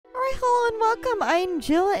Hello and welcome, I'm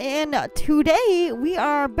Jill, and today we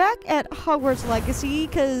are back at Hogwarts Legacy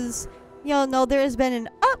because, y'all know there has been an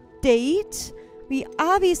update. We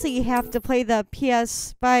obviously have to play the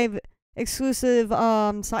PS5 exclusive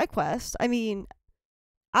side quest. I mean,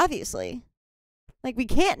 obviously. Like, we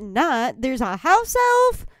can't not. There's a house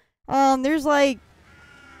elf. It's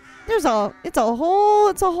a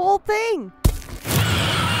whole thing.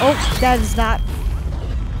 Oh, that is not.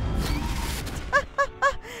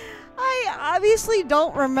 I obviously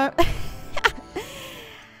don't remember. It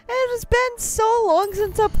has been so long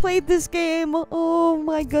since I played this game. Oh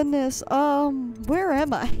my goodness. Where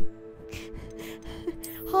am I?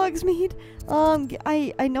 Hogsmeade.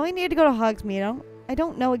 I know I need to go to Hogsmeade. I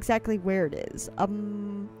don't know exactly where it is.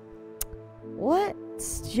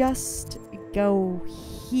 Let's just go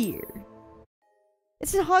here.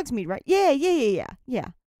 It's in Hogsmeade, right? Yeah.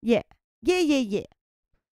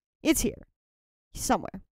 It's here.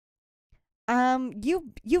 Somewhere. You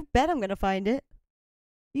bet I'm gonna find it.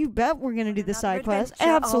 You bet we're gonna do the side quest.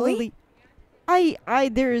 Absolutely.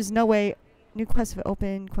 There is no way. New quest of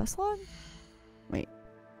open quest log? Wait.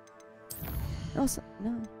 No.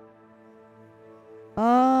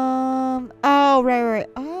 Oh, right.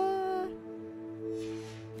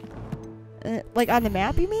 Like on the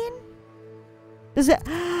map, you mean? Does it?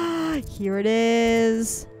 Here it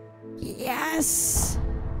is. Yes.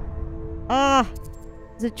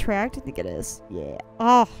 Is it tracked? I think it is. Yeah.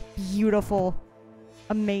 Oh, beautiful.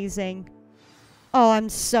 Amazing. Oh, I'm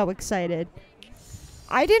so excited.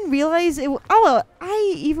 I didn't realize it. Oh,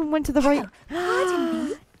 I even went to the right. Pardon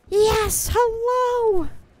me. Yes. Hello.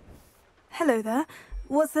 Hello there.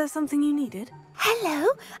 Was there something you needed?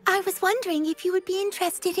 Hello. I was wondering if you would be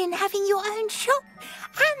interested in having your own shop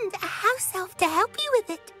and a house elf to help you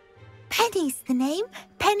with it. Penny's the name.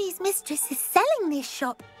 Penny's mistress is selling this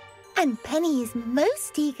shop. And Penny is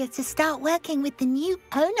most eager to start working with the new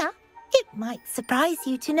owner. It might surprise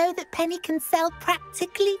you to know that Penny can sell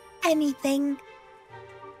practically anything.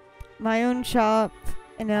 My own shop,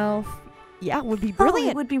 an elf. Yeah, would be brilliant.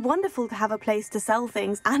 Oh, it would be wonderful to have a place to sell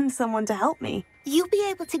things and someone to help me. You'll be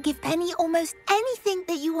able to give Penny almost anything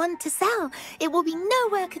that you want to sell. It will be no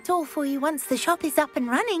work at all for you once the shop is up and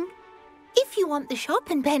running. If you want the shop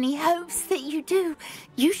and Penny hopes that you do,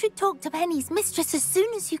 you should talk to Penny's mistress as soon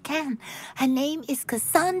as you can. Her name is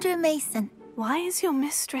Cassandra Mason. Why is your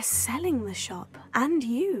mistress selling the shop? And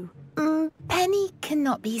you? Penny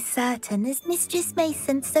cannot be certain as Mistress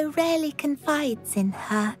Mason so rarely confides in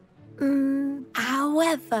her.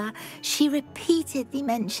 However, she repeatedly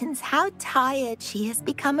mentions how tired she has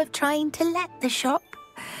become of trying to let the shop.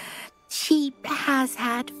 She has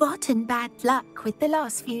had rotten bad luck with the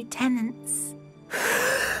last few tenants.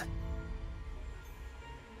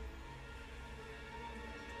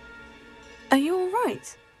 Are you all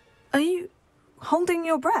right? Are you holding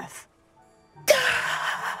your breath?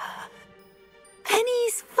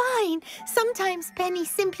 Penny's fine. Sometimes Penny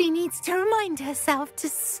simply needs to remind herself to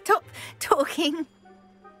stop talking.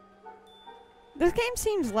 This game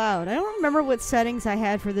seems loud. I don't remember what settings I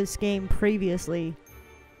had for this game previously.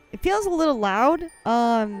 It feels a little loud.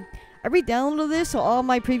 I re-downloaded this, so all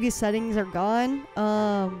my previous settings are gone.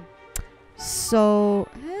 So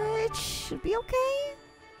it should be okay.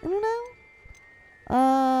 I don't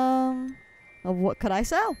know. What could I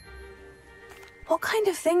sell? What kind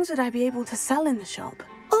of things would I be able to sell in the shop?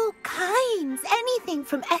 All kinds. Anything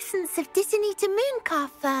from essence of Dittany to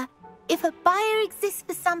mooncalf fur. If a buyer exists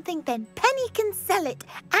for something, then Penny can sell it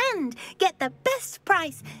and get the best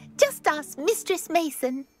price. Just ask Mistress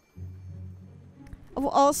Mason.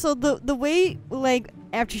 Also, the way, like,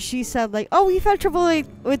 after she said, like, oh, we've had trouble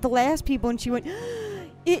with the last people, and she went,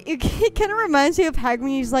 it kind of reminds me of Hagrid when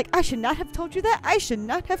he's like, I should not have told you that. I should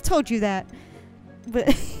not have told you that.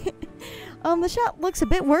 But, the shop looks a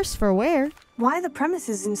bit worse for wear. Why are the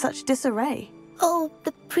premises in such disarray? Oh,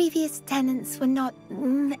 the previous tenants were not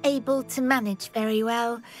able to manage very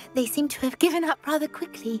well. They seem to have given up rather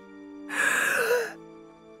quickly. I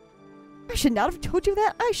should not have told you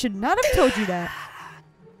that. I should not have told you that.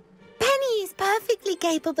 Penny is perfectly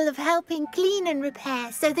capable of helping clean and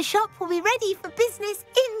repair, so the shop will be ready for business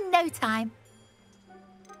in no time.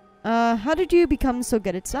 How did you become so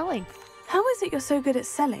good at selling? How is it you're so good at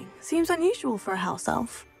selling? Seems unusual for a house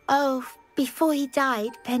elf. Oh, before he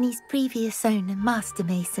died, Penny's previous owner, Master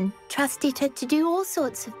Mason, trusted her to do all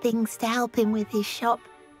sorts of things to help him with his shop.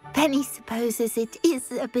 Penny supposes it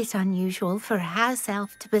is a bit unusual for a house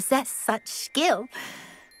elf to possess such skill.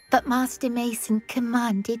 But Master Mason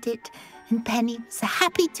commanded it, and Penny was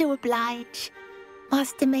happy to oblige.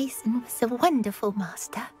 Master Mason was a wonderful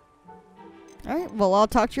master. Alright, well, I'll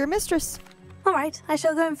talk to your mistress. All right, I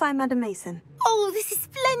shall go and find Madam Mason. Oh, this is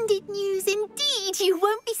splendid news indeed. You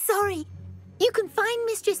won't be sorry. You can find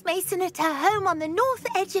Mistress Mason at her home on the north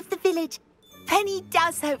edge of the village. Penny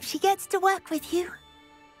does hope she gets to work with you.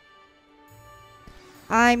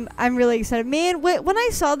 I'm really excited. Man, when I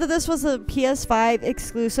saw that this was a PS5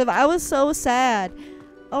 exclusive, I was so sad.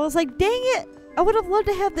 I was like, dang it. I would have loved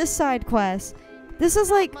to have this side quest. This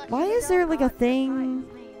is like, why is there like a thing?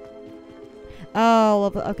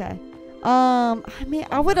 Oh, okay. I mean,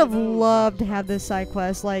 I would have loved to have this side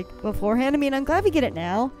quest like beforehand. I mean, I'm glad we get it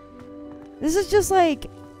now. This is just like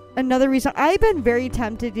another reason. I've been very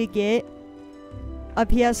tempted to get a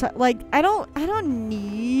PS. Like, I don't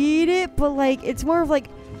need it, but like, it's more of like,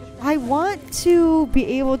 I want to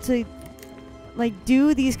be able to like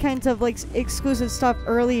do these kinds of like exclusive stuff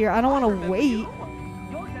earlier. I don't want to wait.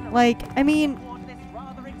 Like, I mean,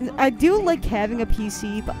 I do like having a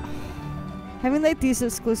PC, but having like these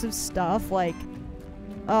exclusive stuff, like,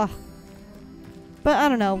 but I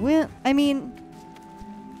don't know. I mean,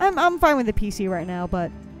 I'm fine with the PC right now, but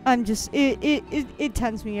I'm just it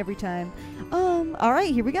tempts me every time. All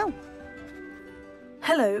right, here we go.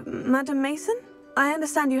 Hello, Madam Mason. I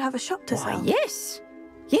understand you have a shop to sell. Why, yes.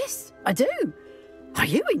 Yes, I do. Are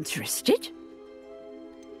you interested?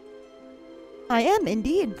 I am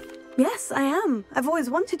indeed. Yes, I am. I've always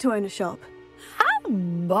wanted to own a shop. How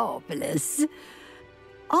marvellous.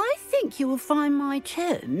 I think you will find my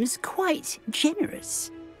terms quite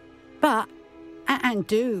generous. But, and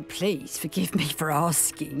do please forgive me for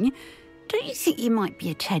asking, don't you think you might be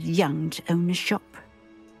a tad young to own a shop?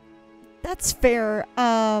 That's fair.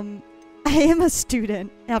 I am a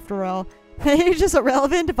student, after all. Age is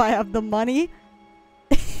irrelevant if I have the money.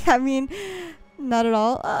 I mean, not at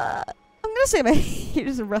all. I'm gonna say my age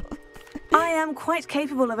is irrelevant. I am quite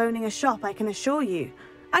capable of owning a shop, I can assure you.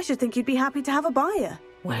 I should think you'd be happy to have a buyer.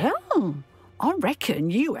 Well, I reckon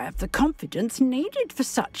you have the confidence needed for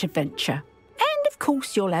such a venture. And of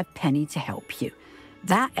course you'll have Penny to help you.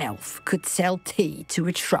 That elf could sell tea to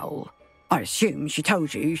a troll. I assume she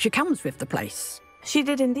told you she comes with the place. She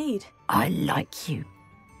did indeed. I like you.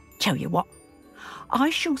 Tell you what,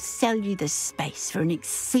 I shall sell you the space for an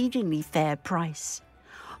exceedingly fair price.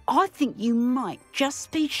 I think you might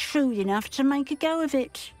just be shrewd enough to make a go of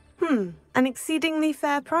it. An exceedingly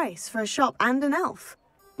fair price for a shop and an elf.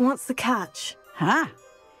 What's the catch?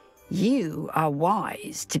 You are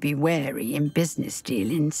wise to be wary in business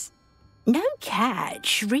dealings. No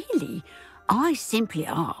catch, really. I simply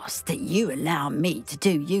ask that you allow me to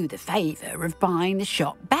do you the favour of buying the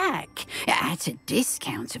shop back, at a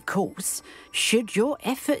discount, of course, should your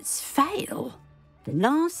efforts fail. The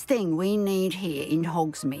last thing we need here in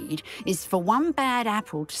Hogsmeade is for one bad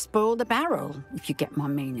apple to spoil the barrel, if you get my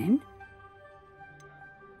meaning.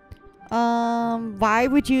 Why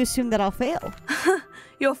would you assume that I'll fail?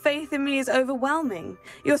 Your faith in me is overwhelming.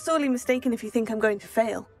 You're sorely mistaken if you think I'm going to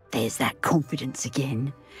fail. There's that confidence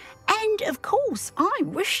again. And, of course, I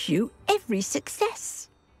wish you every success.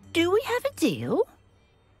 Do we have a deal?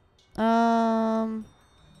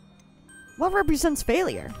 What represents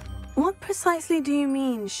failure? What precisely do you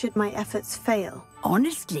mean, should my efforts fail?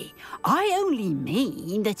 Honestly, I only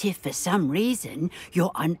mean that if for some reason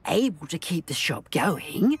you're unable to keep the shop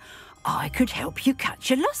going, I could help you cut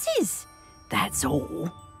your losses. That's all.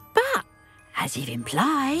 But, as you've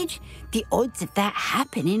implied, the odds of that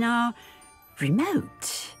happening are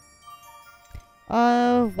remote.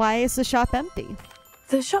 Why is the shop empty?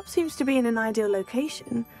 The shop seems to be in an ideal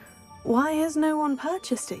location. Why has no one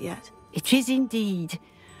purchased it yet? It is indeed.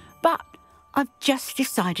 But I've just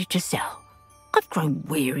decided to sell. I've grown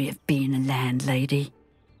weary of being a landlady.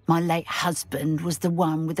 My late husband was the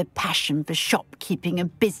one with a passion for shopkeeping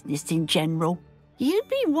and business in general. You'd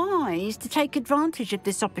be wise to take advantage of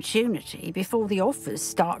this opportunity before the offers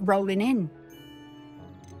start rolling in.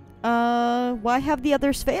 Why have the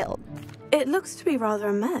others failed? It looks to be rather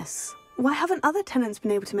a mess. Why haven't other tenants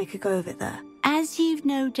been able to make a go of it there? As you've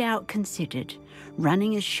no doubt considered,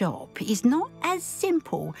 running a shop is not as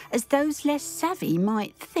simple as those less savvy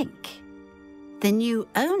might think. The new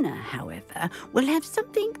owner, however, will have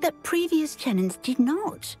something that previous tenants did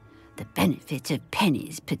not. The benefit of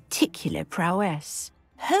Penny's particular prowess.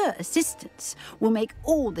 Her assistance will make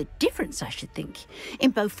all the difference, I should think,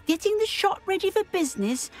 in both getting the shop ready for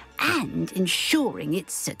business and ensuring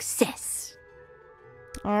its success.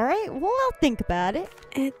 All right, well, I'll think about it.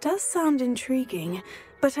 It does sound intriguing,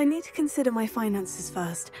 but I need to consider my finances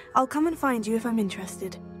first. I'll come and find you if I'm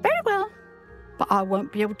interested. Very well, but I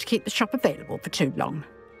won't be able to keep the shop available for too long.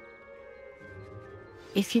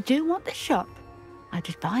 If you do want the shop, I'd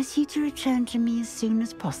advise you to return to me as soon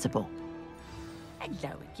as possible.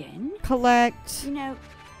 Hello again. collect. You know,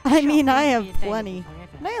 I mean, shop I won't have be available plenty.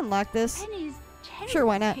 forever. Can I unlock this? Penny's Sure,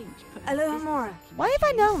 why not? terribly keen to put Hello, business Amora. back in Why have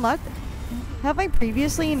I gear. not unlocked it? Have I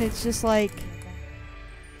previously and it's just like...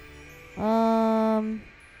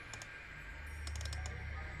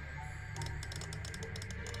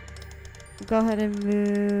 Go ahead and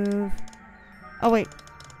move... Oh, wait.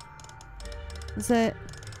 Is it...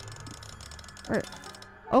 Where?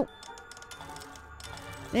 Oh.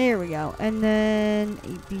 There we go. And then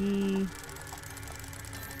AB...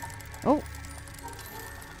 Oh.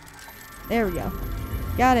 There we go.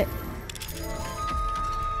 Got it.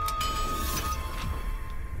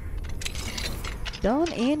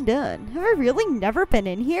 Done and done. Have I really never been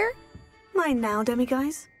in here? Mine now,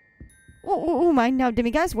 demiguise. Oh, mine now,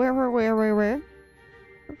 Dimmy guys. Where?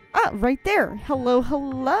 Ah, right there. Hello.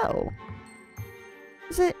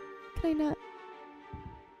 Is it? Can I not?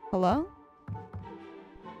 Hello?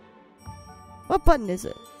 What button is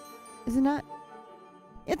it? Is it not?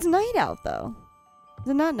 It's night out, though. Is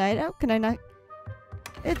it not night out? Can I not?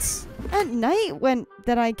 It's at night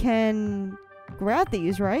that I can grab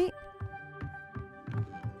these, right?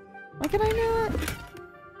 Why can I not?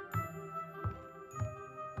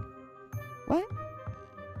 What?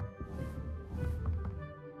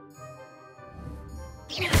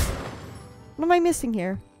 What am I missing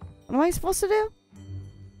here? What am I supposed to do?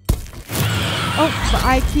 Oh, but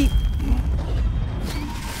I keep...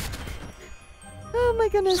 Oh my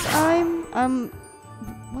goodness, what?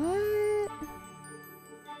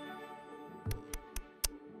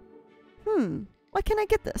 Why can't I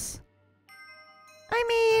get this? I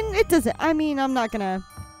mean, it doesn't. I mean, I'm not gonna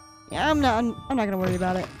worry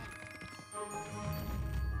about it.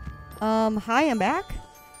 Hi, I'm back.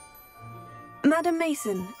 Madam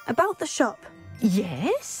Mason, about the shop.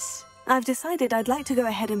 Yes? I've decided I'd like to go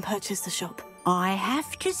ahead and purchase the shop. I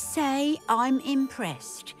have to say I'm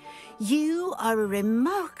impressed. You are a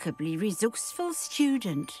remarkably resourceful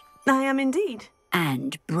student. I am indeed.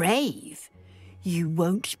 And brave. You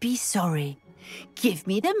won't be sorry. Give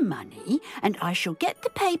me the money and I shall get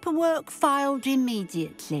the paperwork filed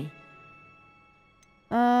immediately.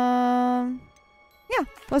 Yeah,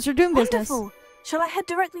 pleasure doing business. Wonderful. Shall I head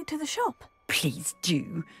directly to the shop? Please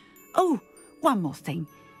do. Oh, one more thing.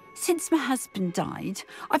 Since my husband died,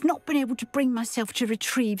 I've not been able to bring myself to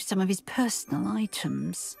retrieve some of his personal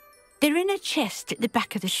items. They're in a chest at the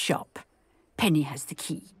back of the shop. Penny has the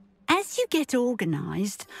key. As you get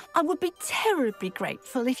organised, I would be terribly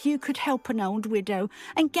grateful if you could help an old widow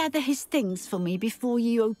and gather his things for me before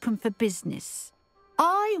you open for business.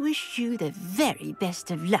 I wish you the very best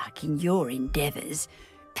of luck in your endeavours.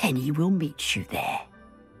 Penny will meet you there.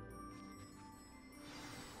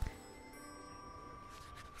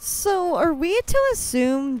 So, are we to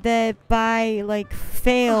assume that by, like,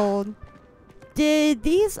 failed, did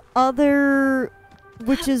these other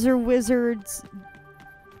witches or wizards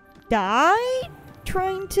die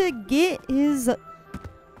trying to get his,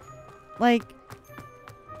 like,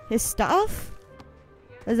 his stuff?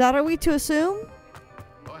 Is that what we to assume?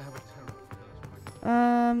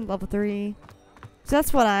 Level 3. So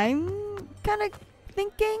that's what I'm kind of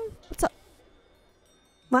thinking. What's up?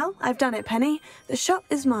 Well, I've done it, Penny. The shop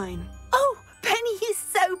is mine. Oh, Penny is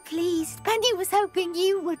so pleased. Penny was hoping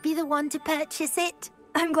you would be the one to purchase it.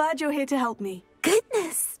 I'm glad you're here to help me.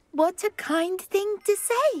 Goodness, what a kind thing to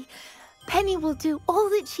say. Penny will do all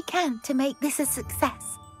that she can to make this a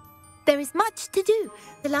success. There is much to do.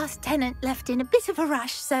 The last tenant left in a bit of a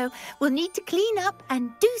rush, so we'll need to clean up and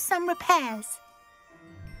do some repairs.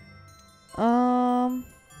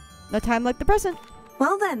 No time like the present.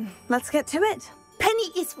 Well then, let's get to it. Penny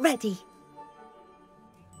is ready.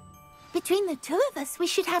 Between the two of us, we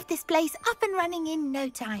should have this place up and running in no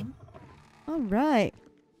time. All right.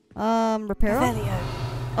 Reparo? Revelio.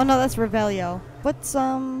 Oh no, that's Revelio. What's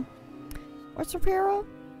Reparo?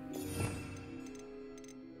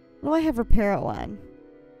 What do I have Reparo on?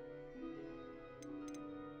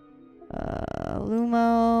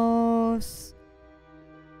 Lumos.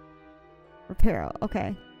 Reparo,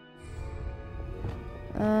 okay.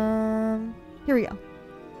 Here we go.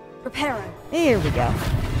 Reparo. Here we go.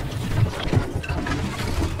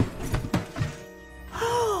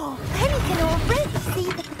 Oh, Penny can already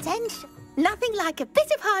see the potential. Nothing like a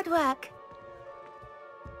bit of hard work.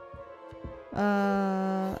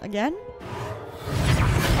 Again?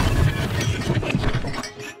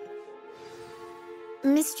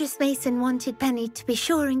 Mistress Mason wanted Penny to be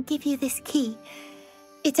sure and give you this key.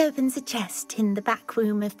 It opens a chest in the back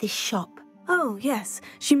room of this shop. Oh, yes.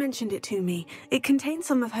 She mentioned it to me. It contains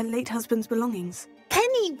some of her late husband's belongings.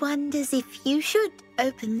 Penny wonders if you should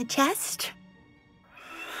open the chest.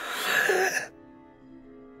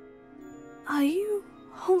 Are you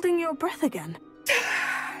holding your breath again?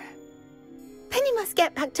 Penny must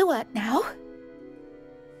get back to work now.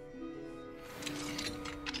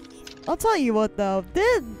 I'll tell you what though,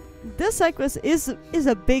 this cyclist is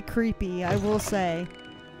a bit creepy, I will say.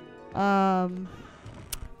 Not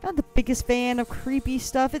the biggest fan of creepy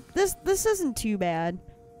stuff. This isn't too bad.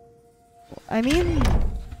 I mean,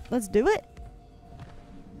 let's do it.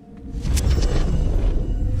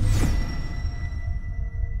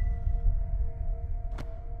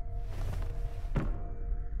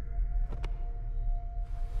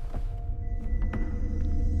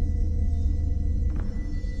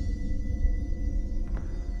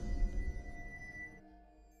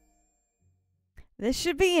 This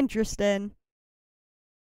should be interesting.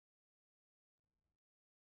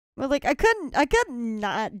 But like, I could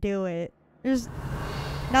not do it. There's,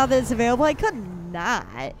 now that it's available, I could not.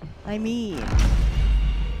 I mean.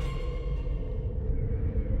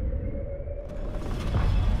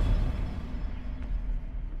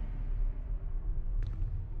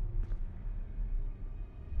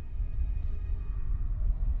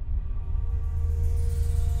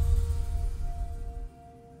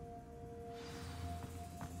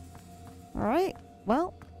 Alright,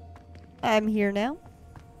 well, I'm here now.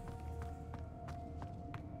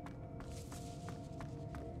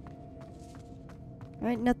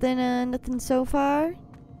 Alright, nothing so far.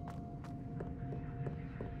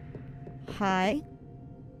 Hi.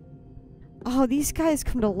 Oh, these guys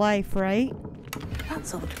come to life, right?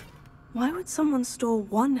 That's odd. Why would someone store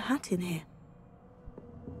one hat in here?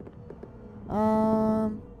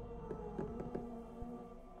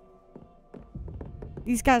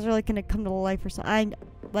 These guys are like gonna come to life or something.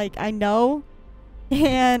 I know,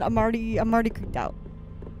 and I'm already creeped out.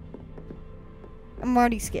 I'm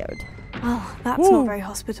already scared. Well, that's Ooh. not very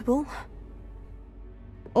hospitable.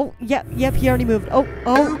 Oh, yep, he already moved. Oh.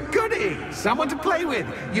 Oh, goody! Someone to play with.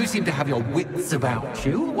 You seem to have your wits about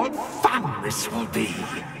you. What fun this will be.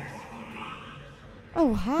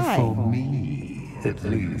 Oh, hi. For me, at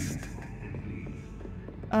least.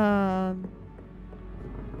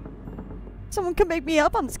 Someone could make me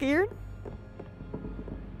up. I'm scared.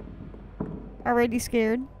 Already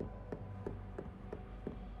scared.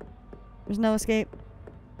 There's no escape.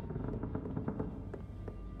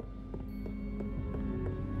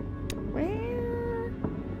 Where?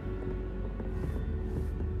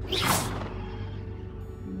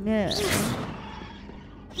 No.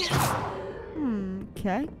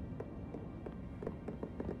 Okay.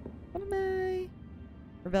 What am I?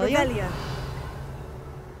 Rebellion? Rebellion.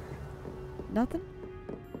 Nothing?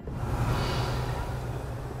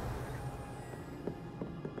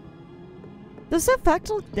 Does the effect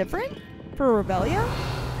look different for Rebellion?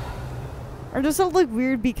 Or does it look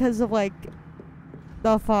weird because of, like,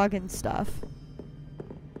 the fog and stuff?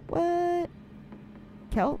 What?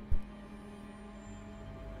 Kelp?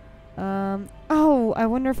 Oh, I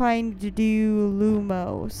wonder if I need to do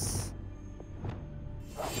Lumos.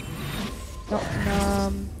 No,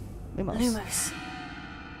 Lumos. Lumos.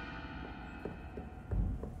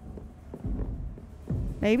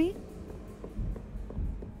 Maybe?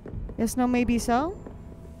 Yes, no, maybe so?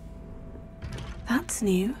 That's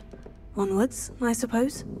new. Onwards, I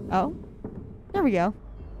suppose. Oh. There we go.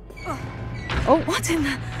 Oh. What in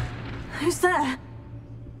the... Who's there?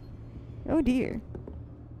 Oh dear.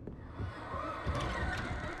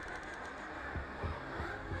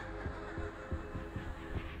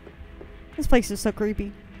 This place is so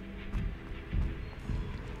creepy.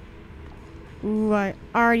 Ooh, I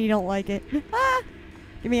already don't like it. Ah!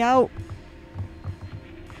 Get me out.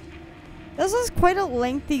 This is quite a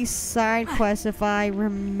lengthy side quest if I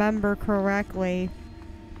remember correctly.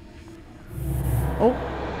 Oh.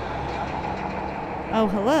 Oh,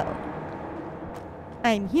 hello.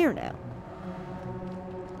 I'm here now.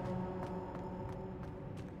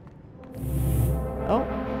 Oh.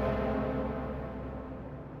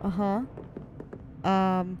 Uh-huh.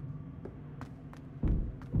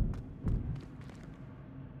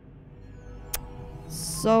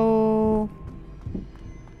 So...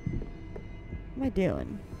 what am I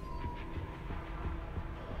doing?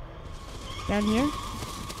 Down here?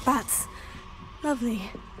 Bats. Lovely.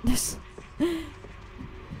 This...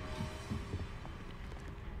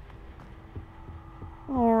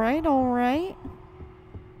 Alright, alright.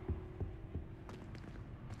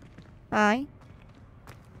 Hi.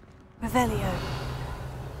 Revelio.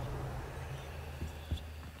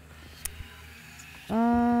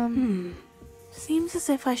 Seems as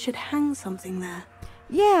if I should hang something there.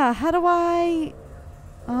 Yeah, how do I...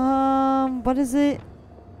 what is it?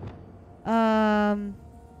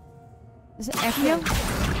 Is it Accio?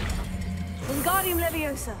 Wingardium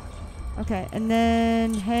Leviosa. Okay, and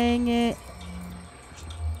then hang it.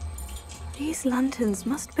 These lanterns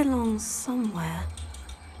must belong somewhere.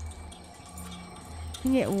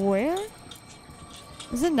 Hang it where?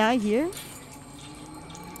 Is it not here?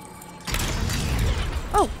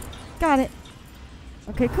 Oh, got it.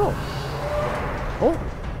 Okay, cool. Oh.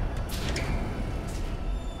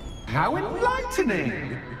 How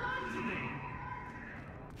enlightening!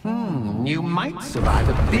 You might survive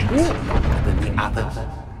a bit longer than the others.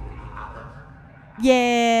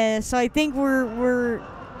 Yeah, so I think we're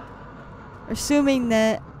assuming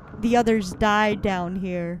that the others died down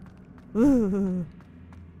here. Ooh.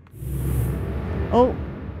 Oh.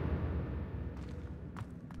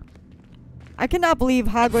 I cannot believe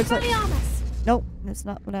Hogwarts. Nope, that's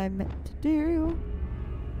not what I meant to do.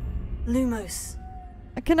 Lumos.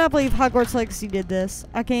 I cannot believe Hogwarts Legacy did this.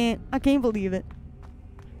 I can't believe it.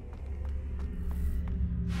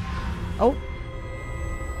 Oh.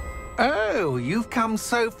 Oh, you've come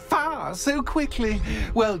so far so quickly.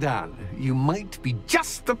 Well done. You might be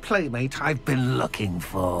just the playmate I've been looking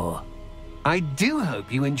for. I do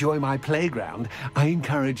hope you enjoy my playground. I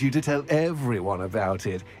encourage you to tell everyone about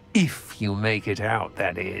it. If you make it out,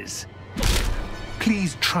 that is.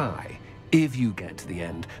 Please try. If you get to the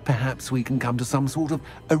end, perhaps we can come to some sort of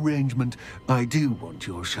arrangement. I do want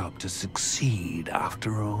your shop to succeed,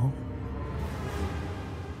 after all.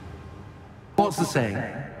 What's the saying?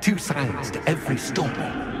 Two sides to every story.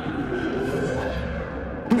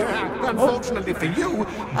 Unfortunately for you,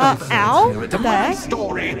 both ow? sides to my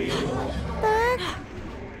story.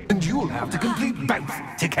 And you'll have to complete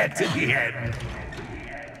both to get to the end.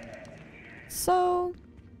 So,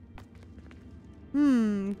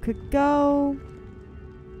 could go.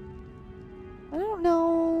 I don't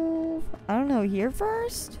know. Here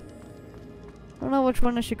first? I don't know which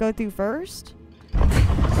one I should go through first.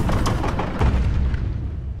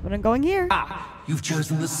 But I'm going here. Ah, you've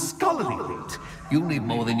chosen the scholarly route. You'll need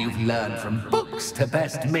more than you've learned from books to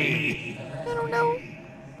best me. I don't know.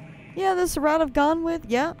 Yeah, this route I've gone with.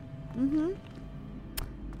 Yeah.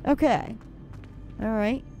 Okay.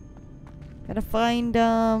 Alright. Gotta find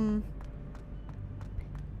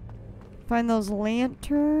those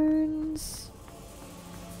lanterns.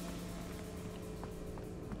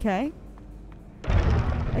 Okay.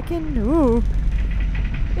 I can do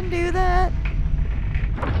that.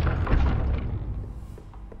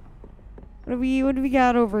 What do we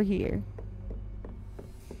got over here?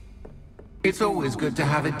 It's always good to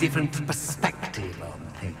have a different perspective on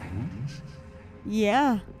things.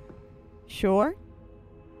 Yeah. Sure.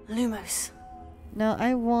 Lumos. No,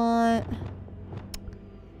 I want...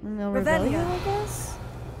 No, Revelio, I guess?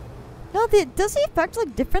 No, does the effect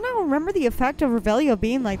look different? I don't remember the effect of Revelio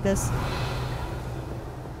being like this.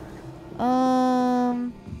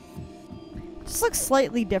 Just looks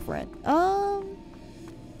slightly different.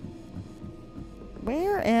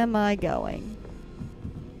 Where am I going?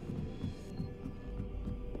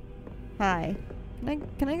 Hi.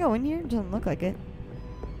 Can I go in here? It doesn't look like it.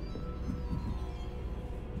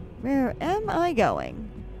 Where am I going?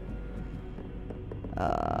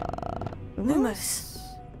 Lumos.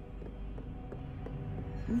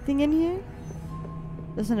 Anything in here?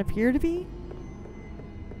 Doesn't appear to be.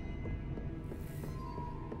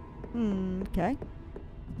 Okay.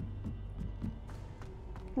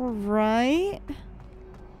 Alright.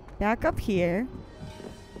 Back up here.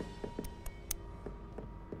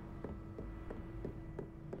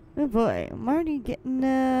 Oh boy, I'm already getting,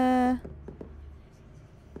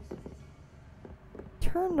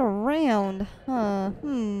 turned around, huh?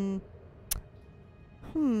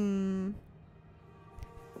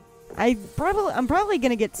 I'm probably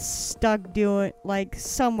gonna get stuck doing, like,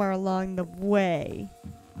 somewhere along the way.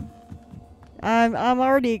 I'm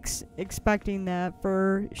already expecting that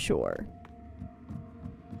for sure.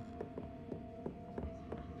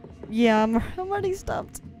 Yeah, I'm already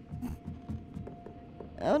stumped.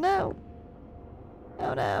 Oh no.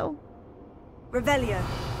 Oh no. Revelio.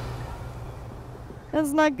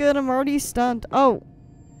 That's not good. I'm already stunned. Oh.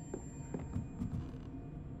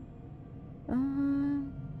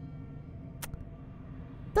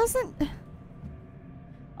 Doesn't...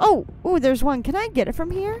 Oh. Ooh, there's one. Can I get it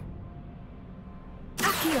from here?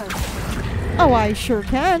 Accio. Oh, I sure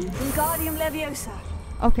can. Wingardium Leviosa.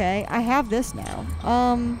 Okay, I have this now.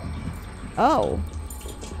 Oh.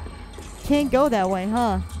 Can't go that way,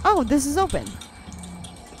 huh? Oh, this is open.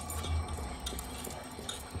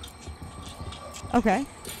 Okay.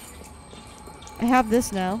 I have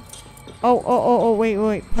this now. Oh,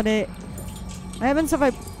 wait. Put it... What happens if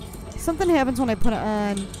I... Something happens when I put it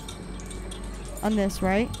on this,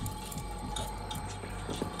 right?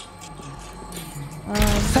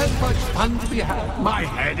 So much fun to be had. My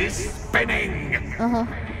head is spinning. Uh-huh.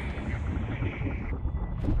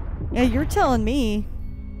 Yeah, you're telling me.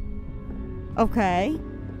 Okay.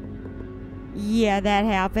 Yeah, that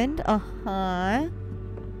happened. Uh-huh.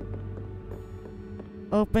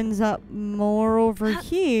 Opens up more over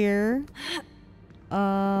here.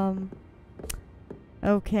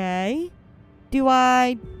 Okay. Do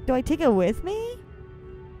I take it with me?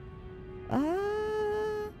 I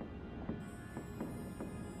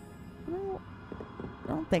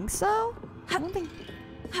don't think so. I don't think.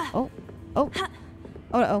 Oh. Oh.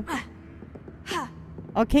 Oh.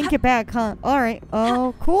 Oh, can't get back, huh? Alright.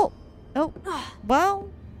 Oh, cool. Oh. Well.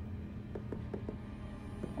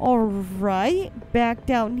 Alright. Back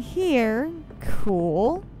down here.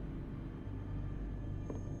 Cool.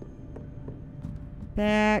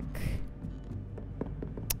 Back.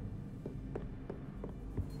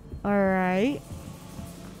 Alright.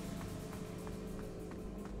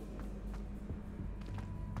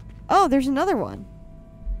 Oh, there's another one.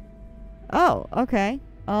 Oh, okay.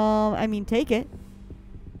 I mean, take it.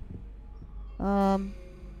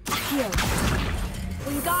 Here.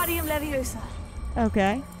 Wingardium Leviosa.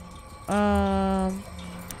 Okay.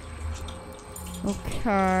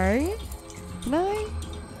 Okay. Can I?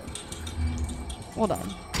 Hold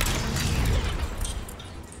on.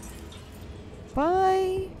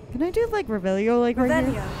 Bye. Can I do, like, Revelio, like, right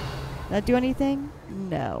Revelio. here? That do anything?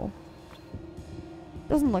 No.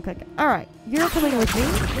 Doesn't look like it. Alright. You're coming with me.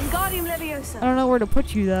 Wingardium Leviosa. I don't know where to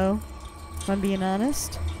put you, though. If I'm being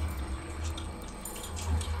honest.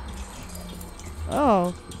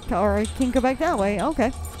 Oh. Alright, can't go back that way.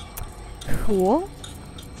 Okay. Cool.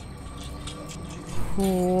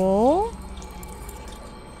 Cool.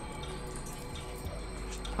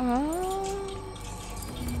 Oh.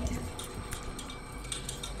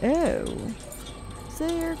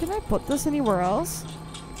 There, can I put this anywhere else?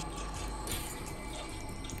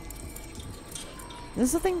 This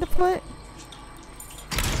is the thing to put?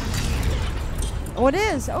 Oh, it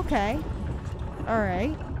is. Okay.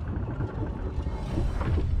 Alright.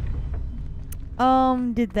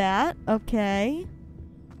 Did that. Okay.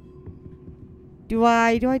 Do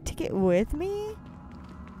I take it with me?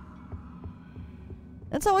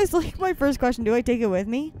 That's always like my first question. Do I take it with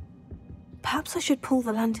me? Perhaps I should pull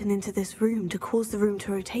the lantern into this room to cause the room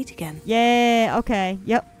to rotate again. Yeah, okay.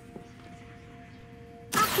 Yep.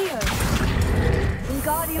 Accio.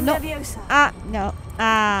 Wingardium No. Leviosa. No.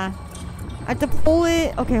 I have to pull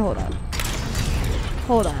it. Okay, hold on.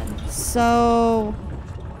 Hold on. So,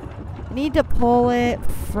 I need to pull it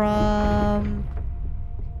from...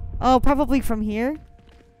 Oh, probably from here.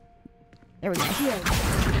 There we go.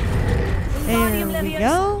 There we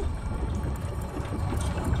go.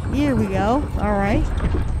 Here we go. Alright.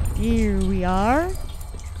 Here we are.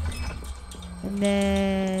 And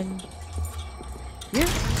then... Here.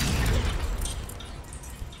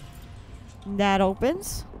 That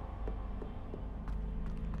opens.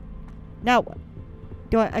 Now what?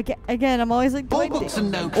 Do I... Again, I'm always like... All books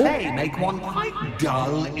and no play make one quite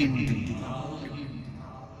dull indeed.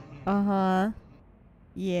 Uh-huh.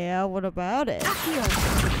 Yeah, what about it? Accio.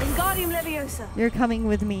 Wingardium Leviosa. You're coming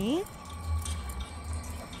with me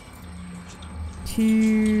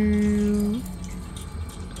to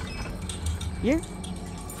here.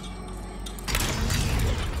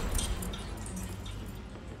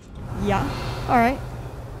 Yeah. All right.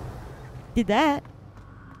 Did that.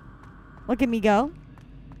 Look at me go.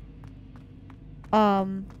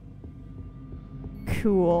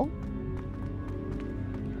 Cool.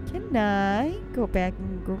 Can I go back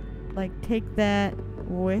and go, like, take that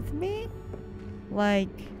with me? Like...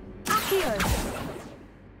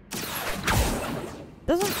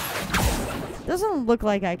 Doesn't look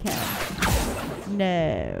like I can.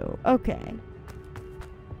 No. Okay.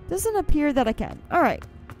 Doesn't appear that I can. Alright.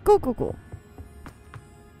 Cool.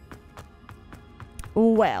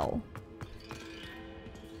 Well.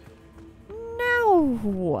 Now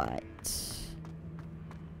what?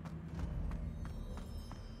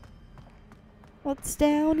 What's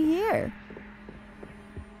down here?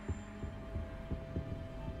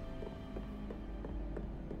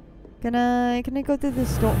 Can I go through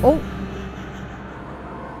this door? Oh!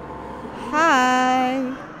 Hi!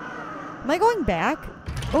 Am I going back?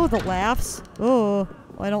 Oh, the laughs. Oh,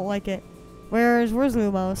 I don't like it. Where's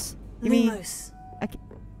Lumos? Lumos.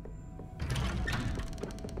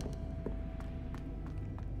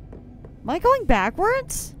 Am I going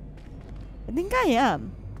backwards? I think I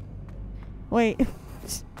am. Wait.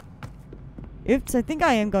 Oops, I think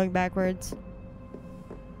I am going backwards.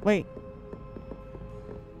 Wait.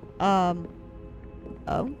 Oh.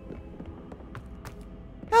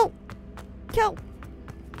 Help! Help!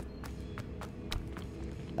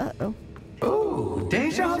 Uh-oh. Oh,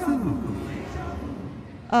 deja vu.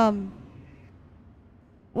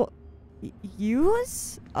 Well,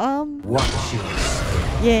 use? Watch your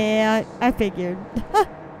step. Yeah, I figured.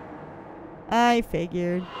 I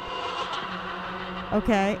figured.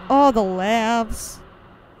 Okay. Oh, the labs.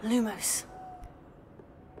 Lumos.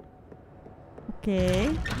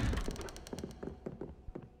 Okay.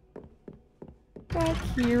 Back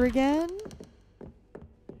here again.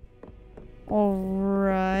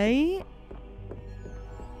 Alright.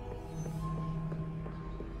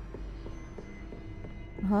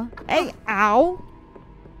 Huh? Hey, ow!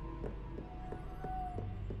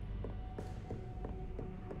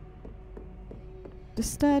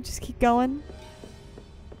 Just keep going.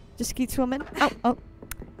 Just keep swimming. Oh, oh.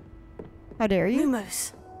 How dare you?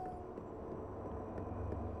 Lumos.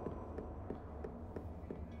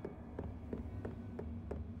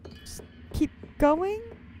 Keep going?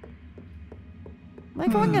 Am I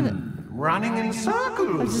going in Running in I was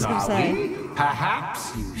circles, just gonna are say. we?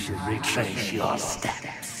 Perhaps you should retrace your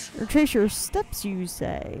steps. Retrace your steps, you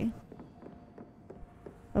say?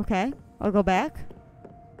 Okay, I'll go back.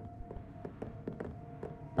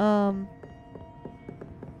 Uh-huh.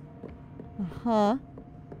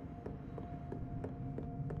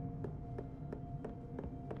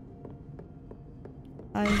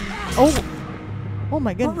 Oh! Oh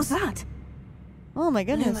my goodness. What was that? Oh my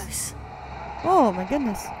goodness. Lumos. Oh my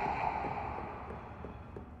goodness.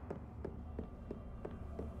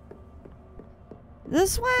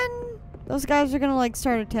 This one? Those guys are gonna like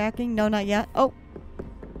start attacking? No, not yet. Oh.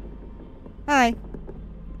 Hi.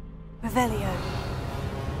 Revelio.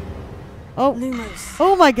 Oh. Lumos.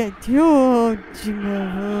 Oh my god. Oh,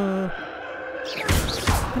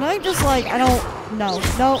 can I just like, I don't, no,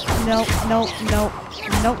 no, no, no, no,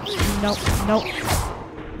 no, no, no,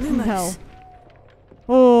 Lumos. no.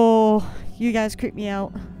 Oh, you guys creep me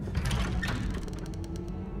out.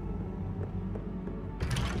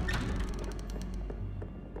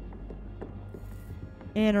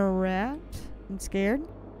 Interact. I'm scared.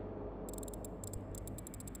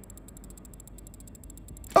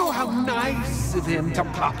 Oh, how nice of him to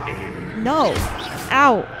pop in. No.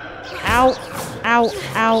 Ow. Ow. Ow.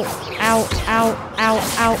 Ow. Ow. Ow. Ow.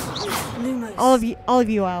 Ow. Lumos. All of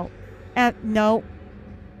you out. No.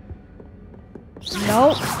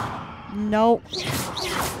 No. No.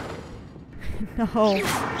 No.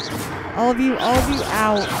 All of you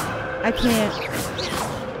out. I can't.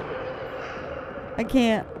 I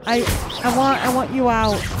can't. I want you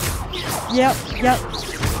out. Yep.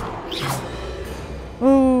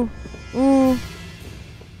 Ooh. Ooh.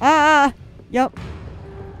 Ah. Yep.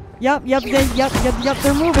 Yep.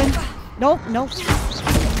 They're moving. Nope.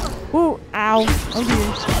 Ooh. Ow. Oh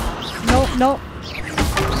dear. Nope.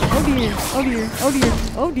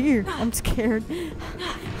 Oh dear. I'm scared.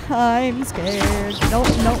 I'm scared. Nope.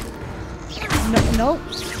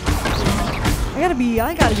 I gotta be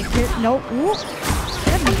careful. Nope. Ooh. I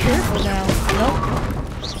gotta be careful now. Nope.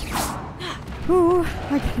 Ooh.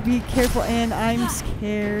 I gotta be careful and I'm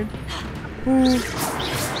scared. Ooh.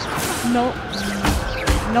 Nope.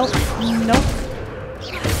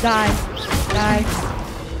 Die.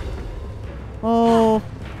 Oh.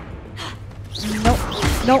 Nope.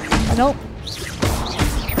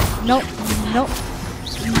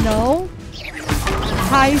 No.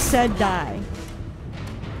 I said die.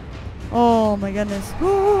 Oh my goodness.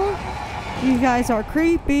 Ooh. You guys are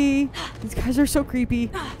creepy. These guys are so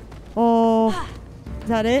creepy. Oh. Is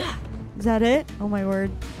that it? Oh my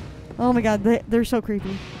word. Oh my god, they're so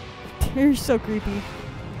creepy. They're so creepy.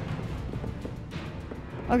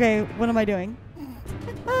 Okay, what am I doing?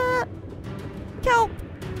 Kelp!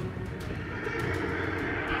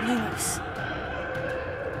 Lumos.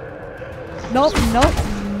 Nope.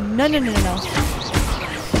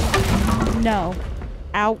 No. No.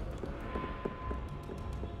 Ow.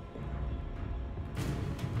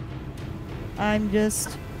 I'm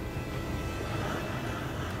just...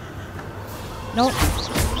 Nope.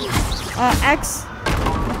 X.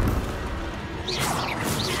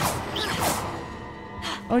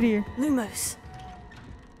 Oh dear. Lumos.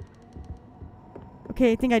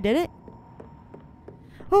 Okay, I think I did it.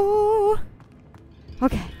 Oh.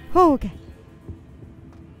 Okay. Oh, okay.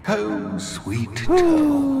 Oh, sweet toe.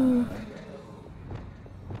 Oh.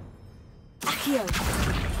 Accio.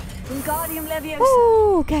 Wingardium Leviosa.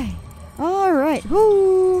 Oh, okay. All right.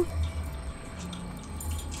 Woo.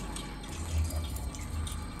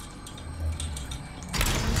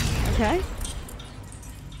 Okay.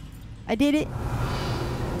 I did it.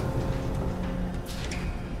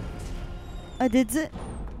 I did it.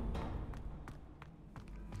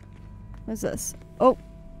 What's this? Oh.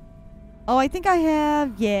 Oh, I think I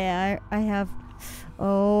have. Yeah, I have.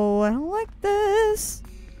 Oh, I don't like this.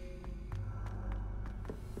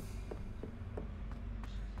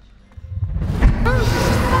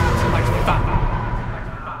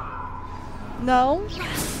 No.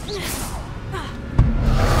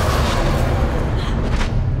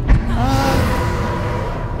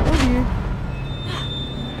 Oh dear.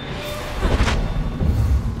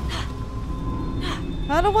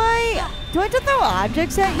 How do I have to throw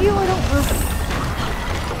objects at you? I don't.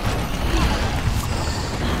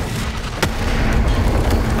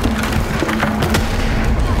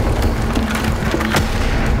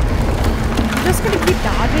 I'm just gonna keep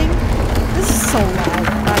dodging. This is so loud,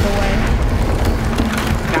 by the way.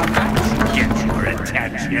 Now that gets your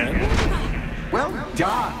attention. Well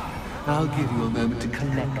done. I'll give you a moment to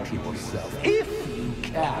collect yourself, if you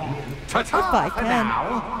can. Ta-ta If I for can.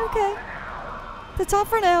 now. Okay. That's all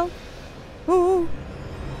for now. Ooh.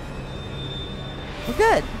 We're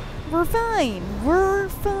good. We're fine. We're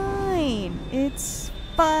fine. It's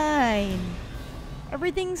fine.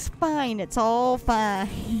 Everything's fine. It's all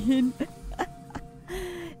fine.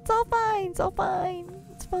 It's all fine. It's all fine.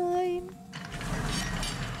 It's fine.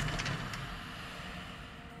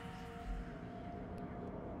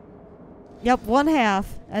 Yep, one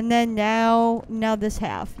half. And then now this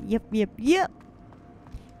half. Yep.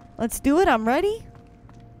 Let's do it. I'm ready.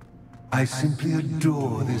 I simply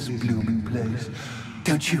adore this blooming place.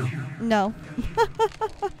 Don't you? No.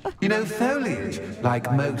 You know, foliage,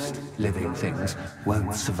 like most living things,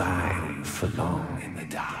 won't survive for long in the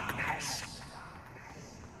darkness.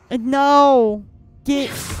 No.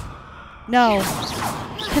 No.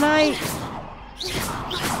 Can I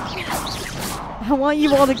want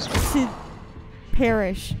you all to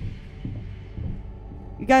perish.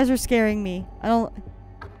 You guys are scaring me. I don't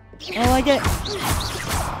like it.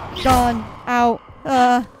 Gone. Out.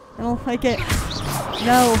 I don't like it.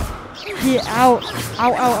 No. Get out.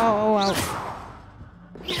 Ow.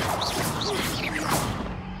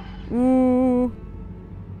 Ooh.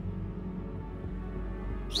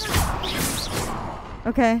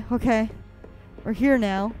 Okay. We're here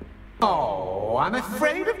now. Oh, I'm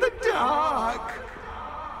afraid of the dark.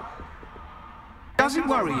 Does it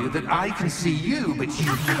worry you that I can see you, but you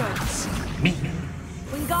can't see me?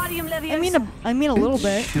 Wingardium Leviosa. I mean a little It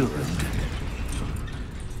bit. should.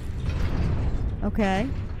 Okay.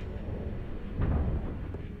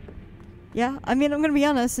 Yeah, I mean, I'm gonna be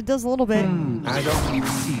honest, it does a little bit. I don't need a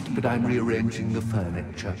seat, but I'm rearranging the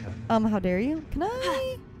furniture. How dare you? Can I?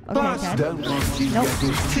 Okay, I Boss, can. don't want you Nope.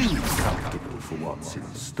 getting too comfortable for what's in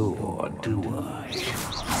store, do I?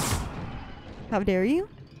 How dare you?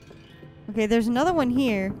 Okay, there's another one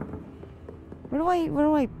here. Where do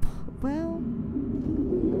I, well...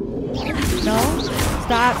 No.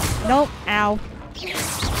 Stop. Nope. Ow.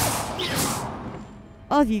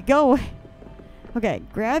 Oh, you go. Okay,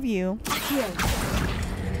 grab you. Here.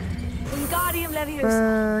 Wingardium Leviosa.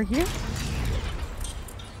 For here.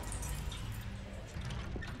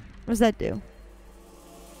 What does that do?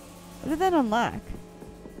 What did that unlock?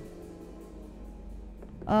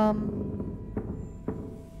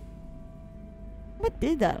 What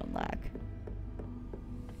did that unlock?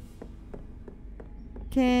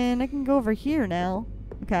 I can go over here now.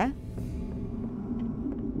 Okay.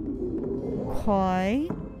 Okay.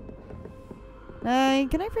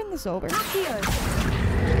 Can I bring this over?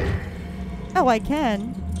 Oh, I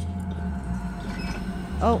can.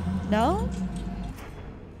 Oh, no?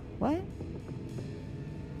 What?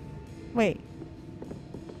 Wait.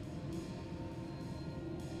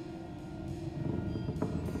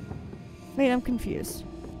 Wait, I'm confused.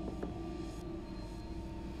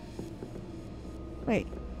 Wait.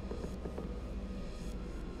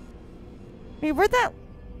 Wait, where'd that...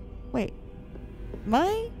 Wait.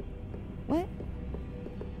 What?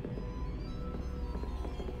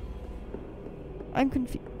 I'm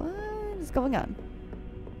confused. What is going on?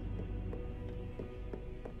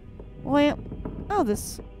 Well, oh,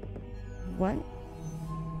 this... What?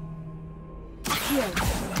 Here.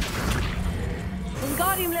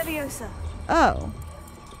 Wingardium Leviosa. Oh.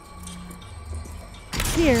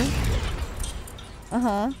 Here.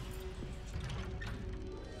 Uh-huh.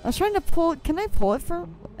 I was trying to pull... Can I pull it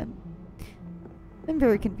from... I'm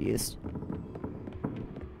very confused.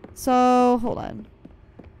 So, hold on.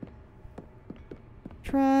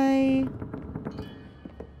 Try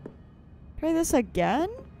this again?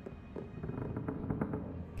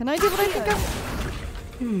 Can I do what I think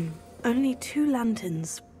of? Only 2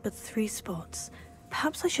 lanterns, but 3 spots.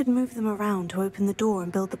 Perhaps I should move them around to open the door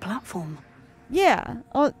and build the platform. Yeah.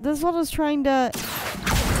 Oh, that's what I was trying to...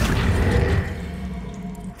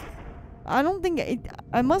 I don't think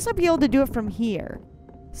I must not be able to do it from here.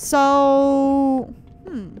 So,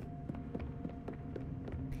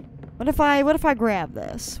 What if I grab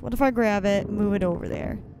this? What if I grab it, move it over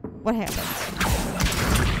there? What happens?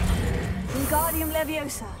 Wingardium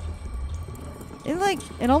Leviosa.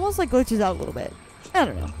 It almost like glitches out a little bit. I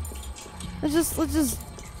don't know. Let's just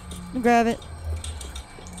grab it.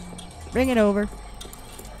 Bring it over.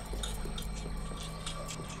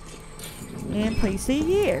 And place it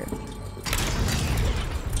here.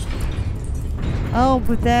 Oh,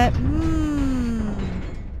 put that.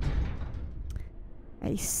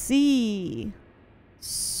 I see.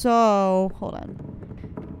 So, hold on.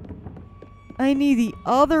 I need the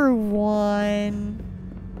other one.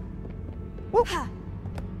 Whoop.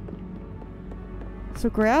 So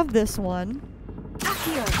grab this one.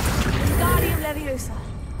 Accio. Wingardium Leviosa.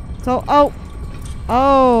 So, oh.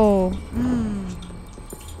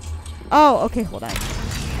 Oh, okay, hold on.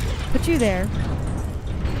 Put you there.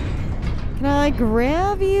 Can I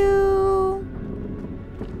grab you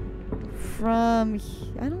from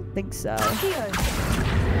I don't think so. Accio.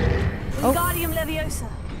 Oh. Wingardium Leviosa.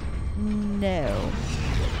 No.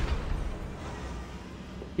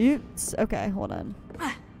 Oops. Okay, hold on.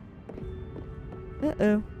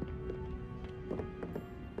 Uh-oh.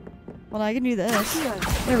 Well, I can do this.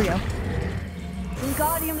 Accio. There we go.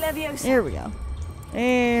 Wingardium Leviosa. There we go.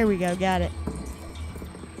 There we go. Got it.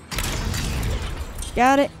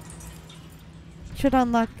 Got it. Should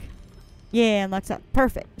unlock. Yeah, unlocks up.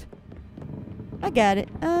 Perfect. I got it.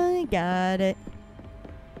 I got it.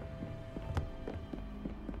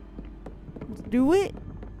 Let's do it.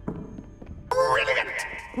 Brilliant!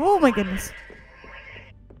 Oh my goodness.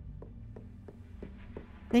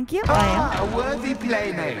 Thank you. I am. A worthy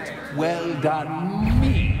playmate. Well done,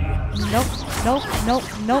 me. Nope. Nope. Nope.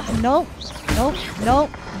 Nope. Nope. Nope. Nope.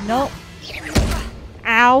 Nope.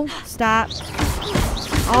 Ow. Stop.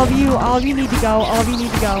 All of you need to go. All of you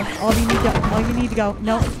need to go. All you need to go.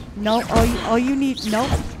 Nope. Nope. All you need. Nope.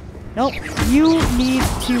 Nope. You need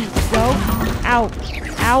to go. Out.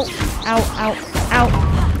 Out. Out. Out. Out.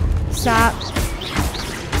 Stop.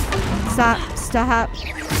 Stop. Stop.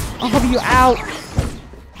 All of you out.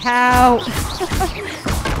 How?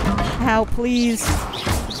 How, please.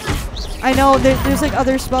 I know there's like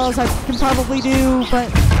other spells I can probably do, but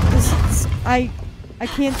I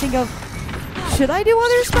can't think of. Should I do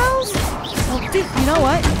other spells? Well, dude, you know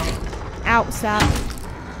what? Ow, stop.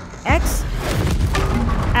 X.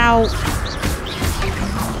 Ow.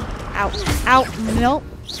 Ow. Ow. Nope.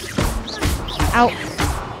 Ow.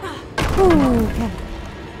 Ooh, okay.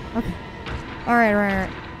 Okay. Alright.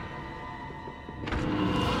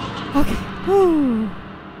 Okay. Whew.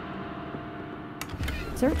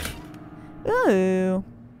 Search. Ooh.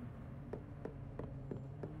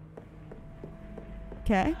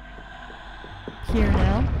 Okay. Here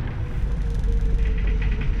now.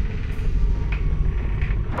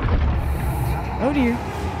 Oh dear.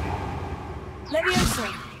 Leviosa.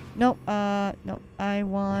 Nope. Nope. I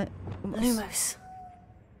want Lumos.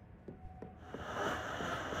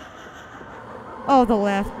 Oh, the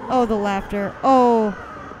laugh. Oh, the laughter. Oh.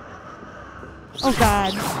 Oh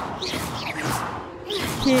God.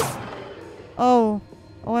 Kid. Oh.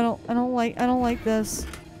 Oh, I don't like this.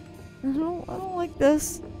 I don't like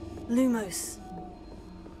this. Lumos.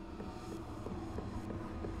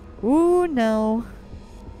 Ooh, no.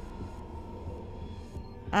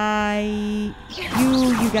 You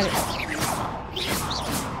got it.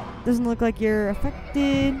 Doesn't look like you're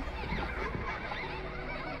affected.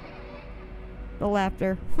 The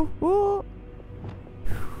laughter.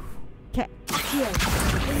 Okay.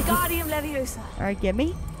 Wingardium Leviosa. Alright, get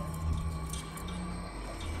me.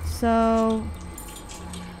 So.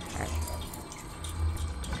 Alright.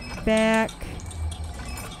 Back.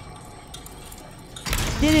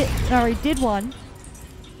 Did it. Alright, did one.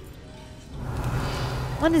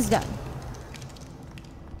 One is done.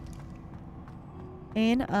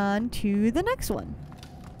 And on to the next one.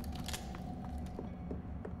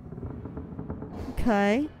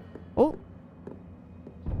 Okay. Oh.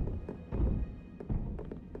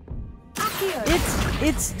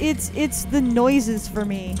 It's the noises for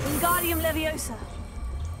me. Wingardium Leviosa.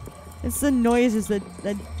 It's the noises that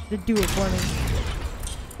do it for me.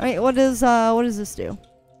 Alright, what does this do?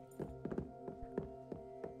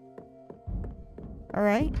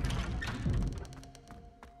 Alright.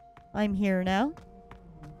 I'm here now.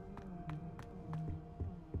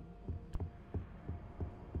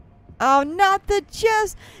 Oh, not the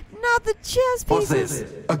chess! Not the chess pieces! What's this?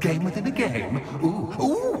 A game within a game?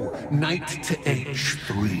 Ooh, knight to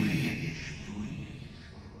h3.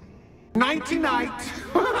 Nighty-night!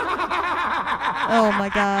 Oh my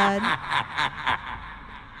god.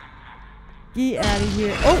 Get out of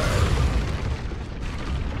here. Oh!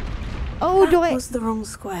 Oh, do I... That was the wrong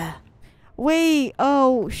square. Wait.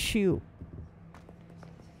 Oh, shoot.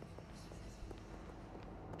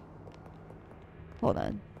 Hold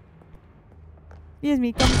on. Excuse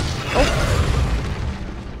me. Come.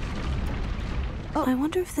 Oh. I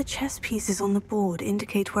wonder if the chess pieces on the board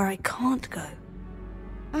indicate where I can't go.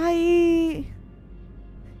 I'm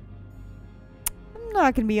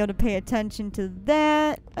not gonna be able to pay attention to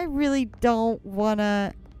that. I really don't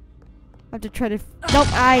wanna have to try to. Nope.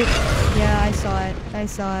 Yeah, I saw it. I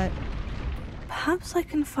saw it. Perhaps I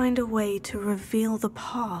can find a way to reveal the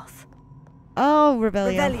path. Oh,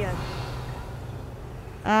 Rebellion. Rebellion.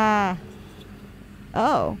 Ah.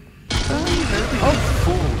 Oh.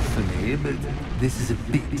 Fall for me, but this is a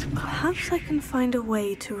bit much. Perhaps I can find a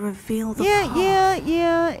way to reveal the Yeah, path.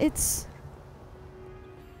 yeah. It's.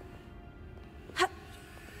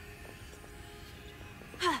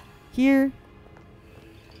 Here.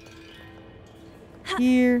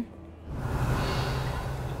 Here.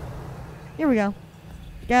 Here we go.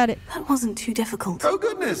 Got it. That wasn't too difficult. Oh,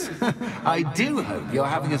 goodness. I do hope you're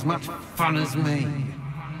having as much fun as me.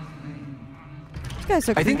 You guys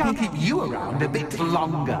are I think I'll creepy. keep you around a bit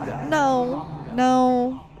longer.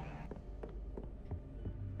 No.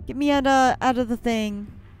 Get me out of the thing.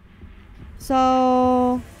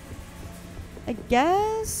 So I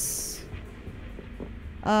guess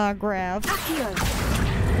grab. Accio.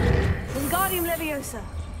 Wingardium Leviosa.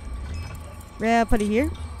 Grab, put it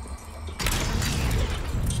here.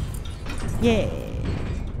 Yeah.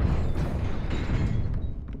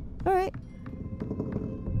 Alright.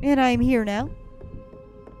 And I'm here now.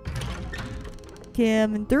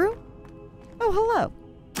 Coming through. Oh, hello.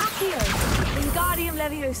 Accio. Wingardium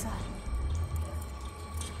Leviosa.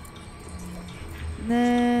 And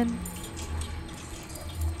then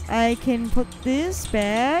I can put this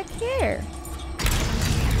back here.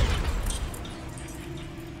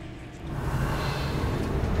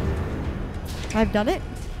 I've done it.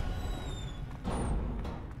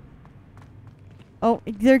 Oh,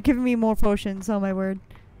 they're giving me more potions. Oh my word.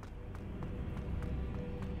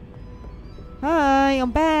 Hi,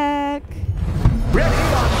 I'm back. Ready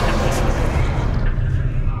or not?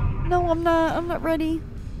 No, I'm not. I'm not ready.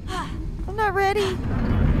 I'm not ready.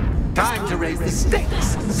 Time to raise the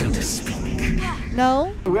stakes, so to speak.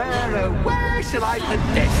 No. Where shall I put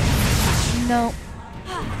this? No.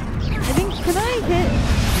 I think, can I hit?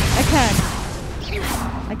 I can.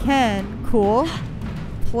 I can. Cool.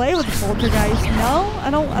 Play with the poltergeist. No, I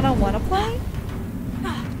don't want to play.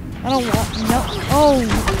 I don't want. No. Oh,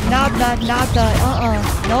 not the.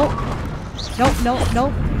 Nope. Nope. No.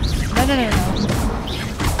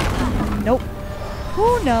 Nope.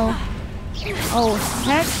 Oh no. Oh,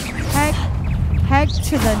 heck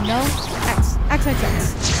to the no. X.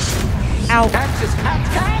 Ow. Cat is cat.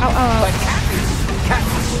 Ow. But cat is cat.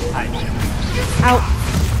 Ow.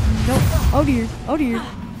 Nope. Oh dear.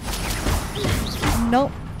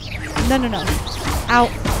 Nope. No.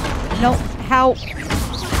 Out. Nope. How?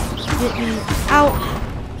 Get me out.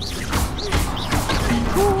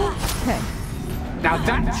 Okay. Now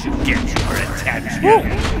that should get your attention.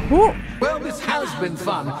 Whoa. Well, this has been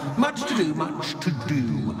fun. Much to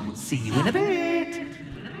do. See you in a bit.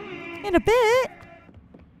 In a bit?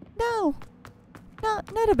 No.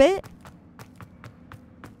 Not a bit.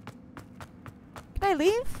 Can I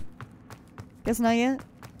leave? Guess not yet.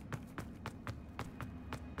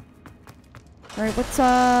 Alright, what's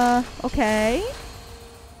okay.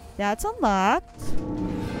 That's unlocked.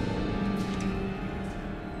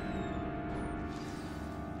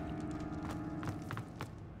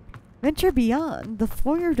 Venture beyond the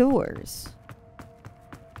foyer doors.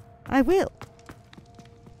 I will.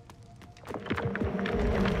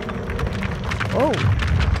 Oh.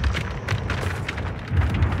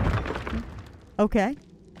 Okay.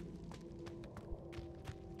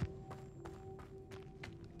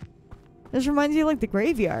 This reminds you of like the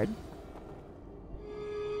graveyard.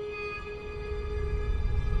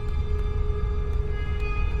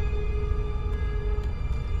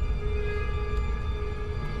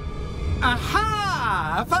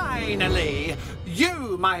 Aha! Finally!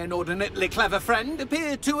 You, my inordinately clever friend,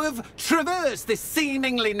 appear to have traversed this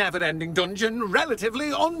seemingly never-ending dungeon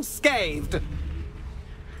relatively unscathed.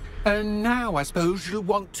 And now I suppose you'll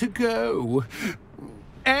want to go.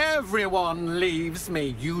 Everyone leaves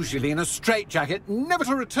me, usually in a straitjacket, never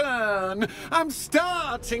to return. I'm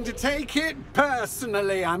starting to take it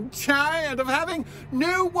personally. I'm tired of having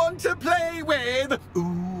no one to play with.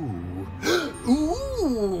 Ooh.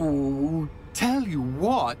 Tell you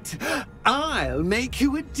what, I'll make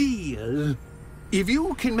you a deal. If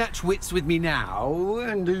you can match wits with me now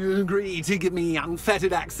and agree to give me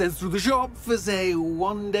unfettered access to the shop for, say,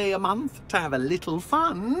 1 day a month to have a little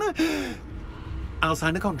fun, I'll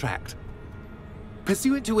sign a contract.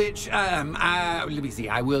 Pursuant to which, let me see,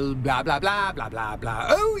 I will blah, blah, blah, blah, blah, blah.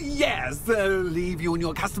 Oh, yes, leave you and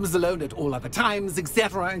your customers alone at all other times,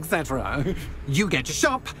 etc., etc. You get your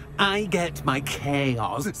shop, I get my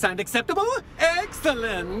chaos. Sound acceptable?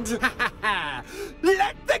 Excellent!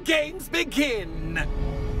 Let the games begin!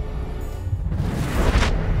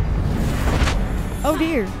 Oh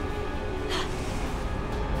dear.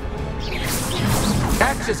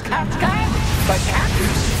 Catch is catch, but catch,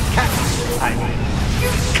 I mean, you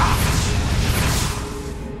can't.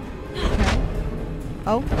 Okay.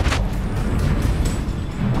 Oh.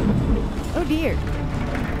 Oh dear.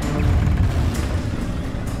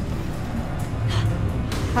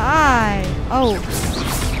 Hi. Oh.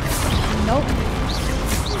 Nope.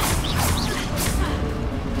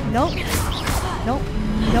 Nope. Nope.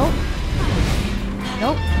 Nope.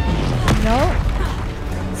 Nope. Nope.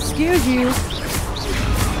 Excuse you.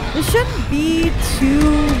 This shouldn't be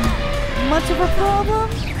too much of a problem.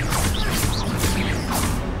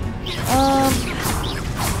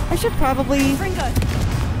 I should probably...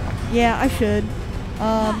 Yeah, I should.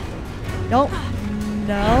 Nope.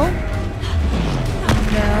 No.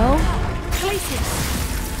 No.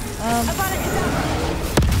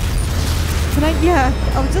 Can I... Yeah,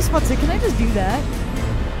 I was just about to say, can I just do that?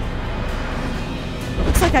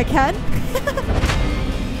 Looks like I can.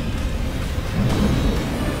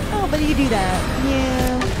 Oh, but you do that.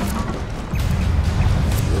 Yeah.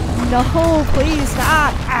 No, please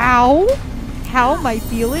stop. Ow. How? My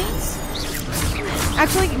feelings?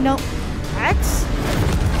 Actually, no. X?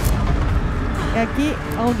 Yeah, get...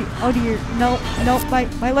 Oh dear. No,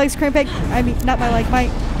 my leg's cramping. I mean, not my leg. My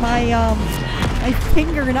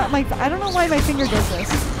finger, not my... I don't know why my finger does this.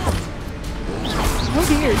 Oh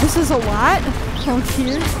dear, this is a lot. Oh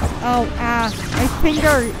dear. Oh, my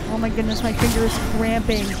finger. Oh my goodness, my finger is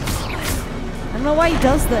cramping. I don't know why he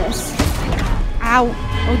does this. Ow.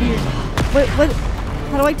 Oh dear. What?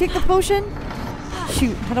 How do I take the potion?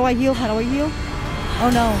 Shoot. How do I heal? How do I heal? Oh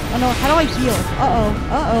no. Oh no. How do I heal?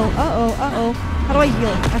 Uh-oh. How do I heal?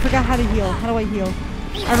 I forgot how to heal. How do I heal?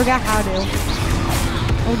 I forgot how to.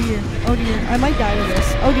 Oh dear. Oh dear. I might die to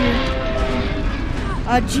this. Oh dear.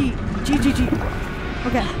 G.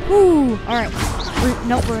 Okay. Woo. Alright.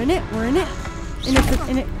 We're in it. We're in it.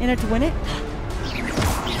 In it to win it.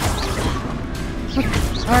 Okay.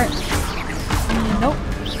 Alright. Nope.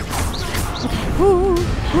 Okay. Woo.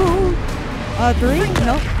 3.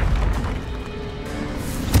 Nope.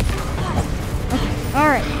 Okay.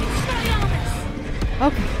 Alright.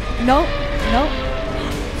 Okay. Nope.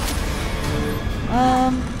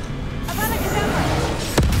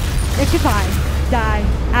 Yeah, goodbye. Die.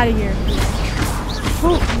 Out of here.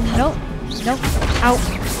 Ooh, nope. Out.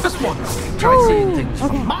 Just one. Try seeing things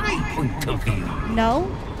from my point of view. No.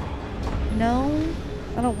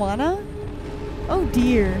 I don't wanna. Oh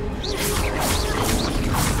dear.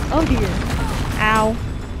 Ow.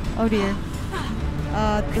 Oh dear.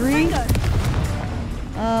 3.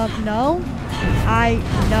 No.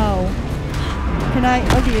 No. Can I?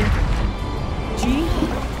 Oh dear. G.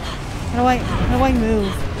 How do I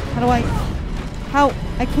move? How?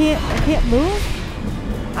 I can't move?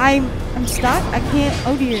 I'm stuck? I can't.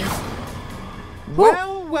 Oh dear.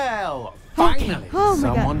 Well. Finally, okay. Oh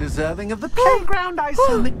someone deserving of the playground I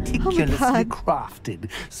so meticulously crafted.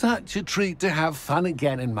 Such a treat to have fun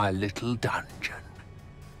again in my little dungeon.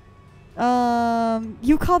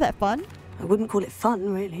 You call that fun? I wouldn't call it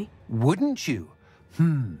fun, really. Wouldn't you?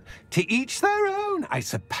 To each their own, I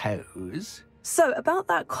suppose. So, about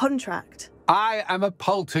that contract. I am a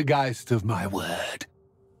poltergeist of my word.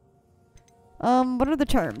 What are the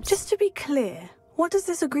terms? Just to be clear, what does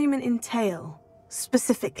this agreement entail,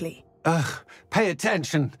 specifically? Pay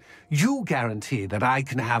attention. You guarantee that I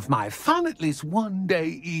can have my fun at least 1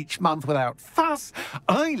 day each month without fuss.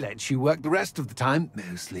 I let you work the rest of the time,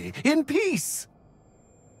 mostly in peace.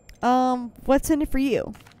 What's in it for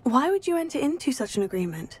you? Why would you enter into such an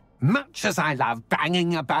agreement? Much as I love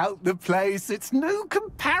banging about the place, it's no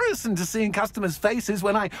comparison to seeing customers' faces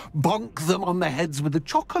when I bonk them on the heads with a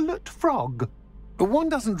chocolate frog. One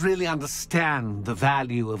doesn't really understand the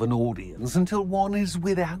value of an audience until one is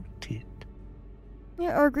without it.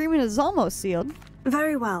 Yeah, our agreement is almost sealed.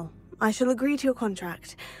 Very well. I shall agree to your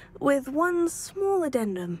contract, with one small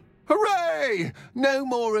addendum. Hooray! No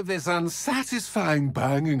more of this unsatisfying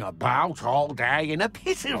banging about all day in a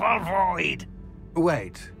pitiful void.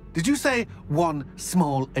 Wait, did you say one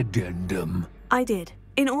small addendum? I did.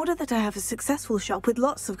 In order that I have a successful shop with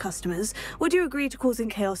lots of customers, would you agree to causing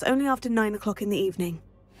chaos only after 9 o'clock in the evening?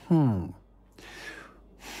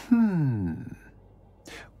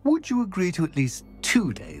 Would you agree to at least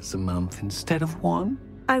 2 days a month instead of 1?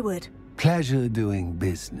 I would. Pleasure doing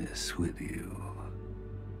business with you.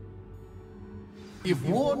 You've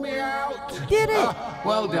worn me out. Did it?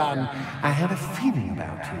 Well done. I had a feeling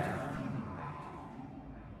about you.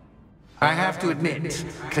 I have to admit,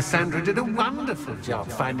 Cassandra did a wonderful job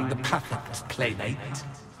finding the perfect playmate.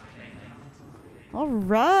 All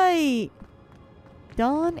right.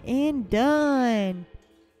 Done and done.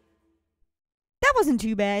 That wasn't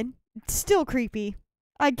too bad. It's still creepy.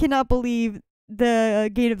 I cannot believe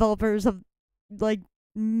the game developers have, like,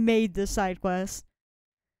 made this side quest.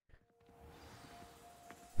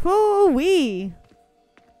 Hoo-wee.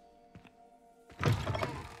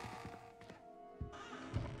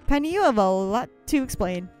 Penny, you have a lot to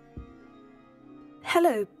explain.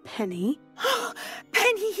 Hello, Penny.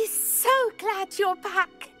 Penny is so glad you're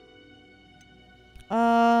back.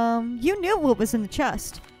 You knew what was in the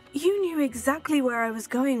chest. You knew exactly where I was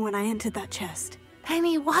going when I entered that chest.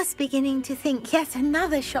 Penny was beginning to think yet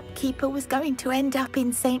another shopkeeper was going to end up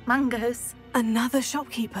in St. Mungo's. Another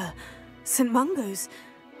shopkeeper? St. Mungo's?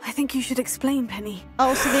 I think you should explain, Penny.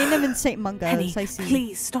 Oh, so they end up in St. Mungo's, Penny, I see.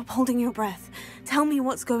 please stop holding your breath. Tell me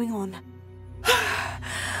what's going on.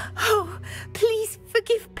 Oh, please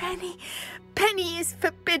forgive Penny. Penny is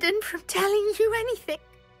forbidden from telling you anything.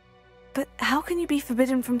 But how can you be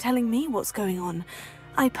forbidden from telling me what's going on?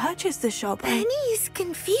 I purchased the shop. Penny is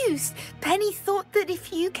confused. Penny thought that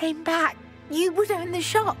if you came back, you would own the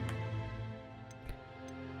shop.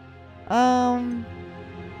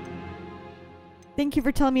 Thank you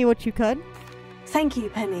for telling me what you could. Thank you,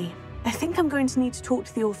 Penny. I think I'm going to need to talk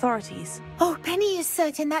to the authorities. Oh, Penny is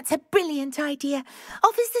certain that's a brilliant idea.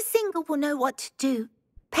 Officer Singer will know what to do.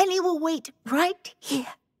 Penny will wait right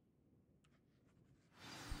here.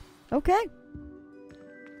 Okay.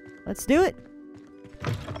 Let's do it.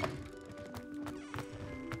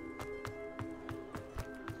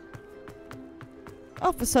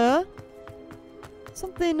 Officer,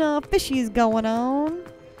 something fishy is going on.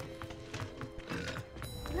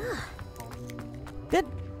 Good.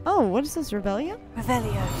 Oh, what is this, Revelio?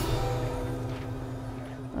 Revelio.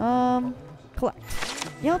 Collect.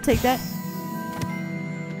 Yeah, I'll take that.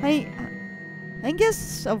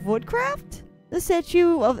 Hengist of Woodcraft? The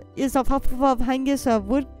statue is of Hufflepuff Hengist of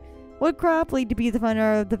Woodcraft, believed to be the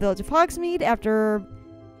founder of the village of Hogsmeade after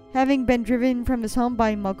having been driven from his home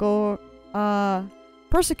by Muggle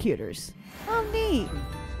persecutors. Oh, neat.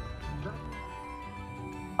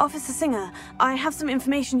 Officer Singer, I have some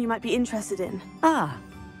information you might be interested in. Ah,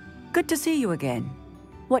 good to see you again.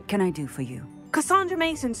 What can I do for you? Cassandra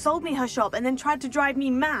Mason sold me her shop and then tried to drive me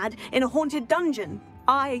mad in a haunted dungeon.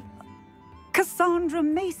 Cassandra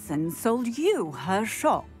Mason sold you her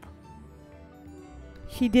shop.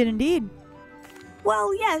 She did indeed.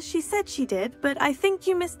 Well, yes, she said she did, but I think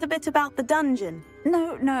you missed the bit about the dungeon.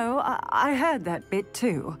 No, I heard that bit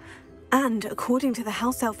too. And according to the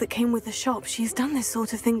house elf that came with the shop, she's done this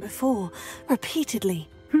sort of thing before, repeatedly.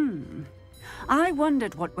 I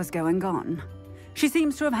wondered what was going on. She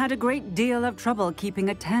seems to have had a great deal of trouble keeping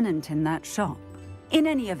a tenant in that shop. In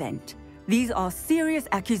any event, these are serious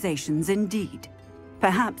accusations indeed.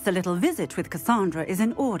 Perhaps a little visit with Cassandra is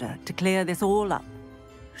in order to clear this all up.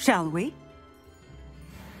 Shall we?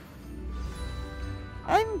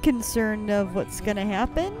 I'm concerned of what's gonna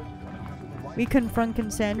happen. We confront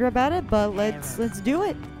Cassandra about it, but let's do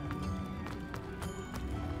it.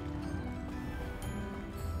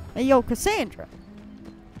 Hey, yo, Cassandra.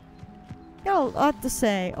 Got a lot to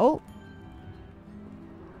say. Oh.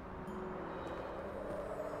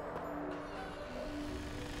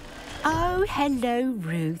 Oh, hello,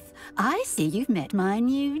 Ruth. I see you've met my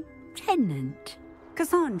new tenant.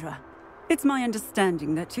 Cassandra, it's my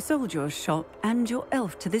understanding that you sold your shop and your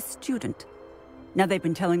elf to this student. Now, they've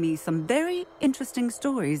been telling me some very interesting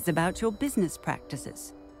stories about your business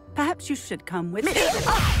practices. Perhaps you should come with me.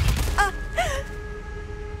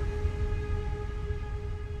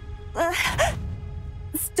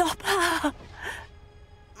 Stop her.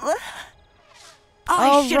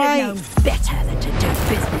 I should have known better than to do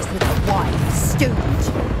business with a wise student.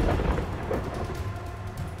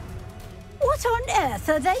 What on earth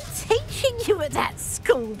are they teaching you at that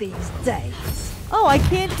school these days? Oh, I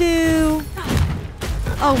can't do...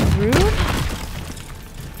 Oh, rude?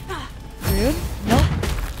 Rude? Nope.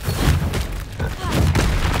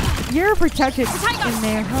 You're protected in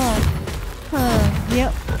there, huh?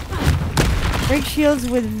 Yep. Break shields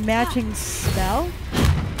with matching spell?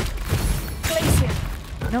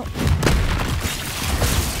 Nope.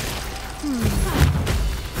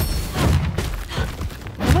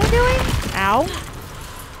 Ow.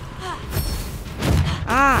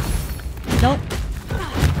 Ah. Nope.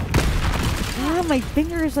 Ah, my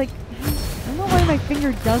finger is like... I don't know why my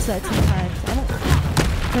finger does that sometimes.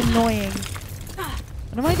 It's annoying.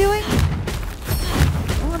 What am I doing?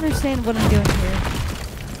 I don't understand what I'm doing here.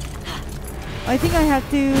 I think I have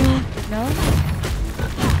to... No?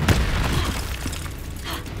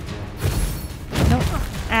 Nope.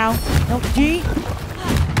 Ow. Nope. G.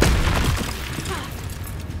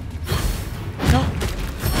 Nope.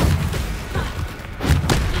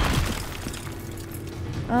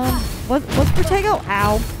 What's Protego?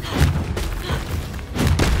 Ow.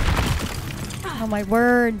 Oh my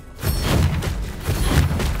word.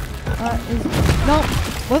 Nope.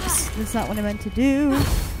 Whoops. That's not what I meant to do.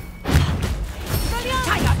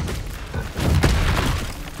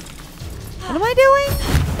 What am I doing?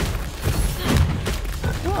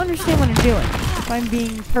 I don't understand what I'm doing, if I'm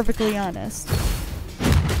being perfectly honest.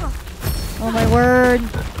 Oh my word.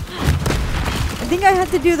 I think I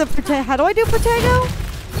have to do the Protego. How do I do Protego?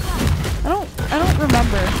 I don't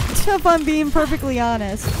remember. If I'm being perfectly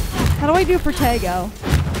honest. How do I do Protego?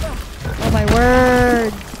 Oh my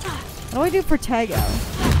word. How do I do Protego?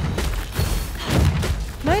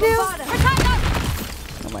 Can I do?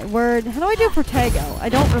 Oh my word. How do I do Protego? I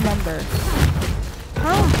don't remember.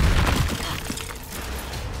 How?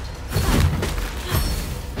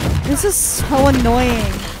 This is so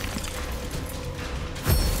annoying.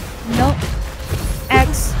 Nope.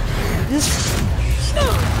 X. Just...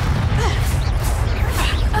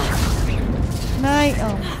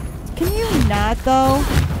 Can you not, though?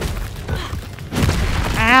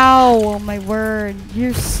 Ow! Oh my word.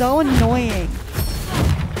 You're so annoying.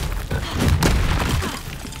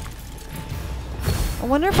 I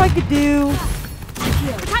wonder if I could do...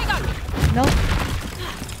 Nope.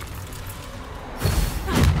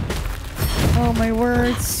 Oh my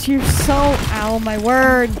word. You're so... Ow, my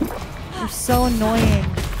word. You're so annoying.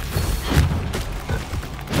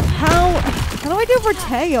 How do I do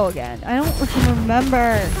Protego again? I don't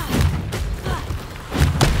remember.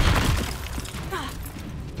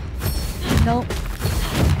 Nope.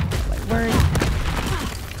 My word.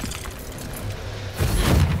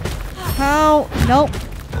 How? Nope.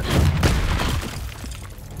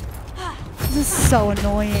 This is so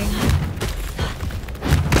annoying.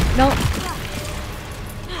 Nope.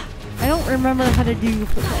 I don't remember how to do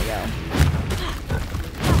Protego.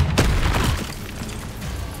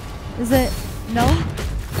 Is it? No?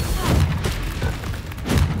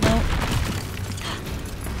 No.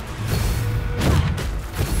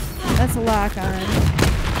 That's a lock on.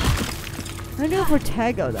 I'm gonna do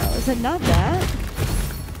Protego though. Is it not that?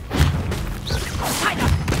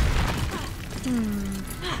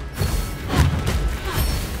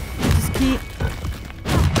 Just keep...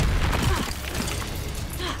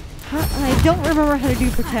 I don't remember how to do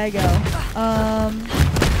Protego.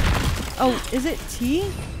 Oh, is it T?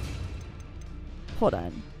 Hold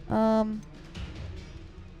on.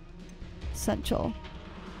 Essential.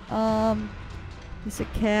 Is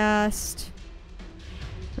it cast?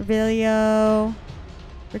 Revelio.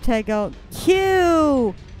 Protego.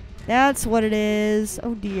 Q! That's what it is.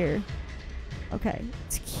 Oh dear. Okay.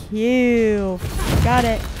 It's Q. Got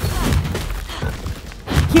it.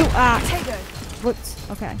 Q. Ah. Whoops.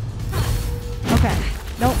 Okay. Okay.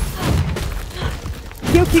 Nope.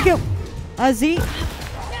 Q, Q, Q. Z.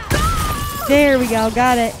 There we go.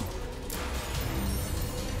 Got it.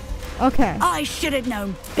 Okay. I should have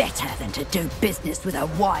known better than to do business with a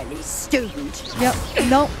wily student. Yep.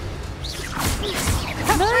 Nope.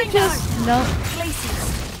 No, just... Nope.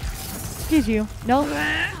 Excuse you. Nope.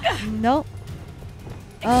 Nope.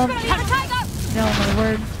 No, my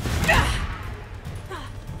word.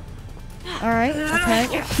 Alright.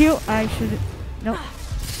 Okay. Q. I should... Nope.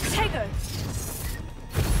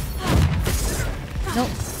 Nope.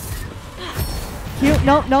 Q.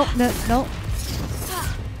 Nope. Nope. Nope. Nope.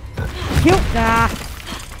 Q. Ah.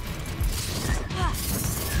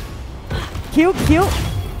 Q. Q.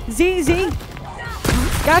 Z. Z.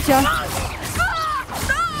 Gotcha. Oh.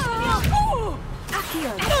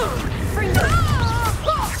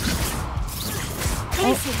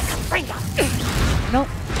 Nope.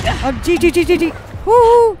 Oh, G. G. G. G. G.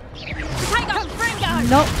 Woo.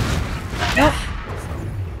 Nope. Nope.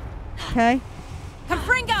 Okay.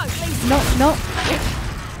 Nope. Nope.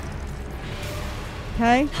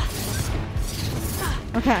 Okay.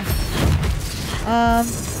 Okay.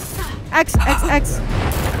 X, X, X.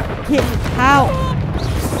 Hit. How?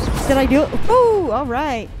 Did I do it? Woo! All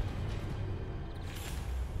right.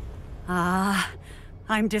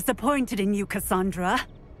 I'm disappointed in you, Cassandra.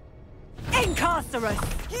 Incarcerate!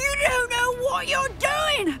 You don't know what you're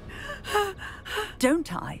doing!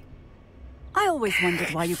 Don't I? I always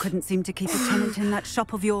wondered why you couldn't seem to keep a tenant in that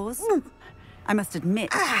shop of yours. I must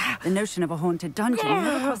admit, the notion of a haunted dungeon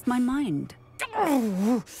never crossed my mind.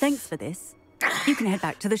 Thanks for this. You can head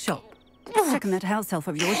back to the shop. Second that house elf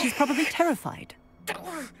of yours, she's probably terrified.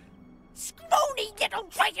 Scrawny little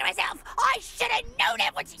traitor herself! I should have known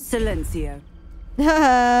it was... Silencio.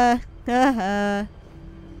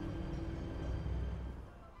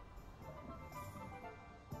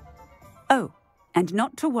 Oh, and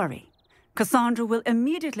not to worry. Cassandra will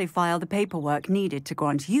immediately file the paperwork needed to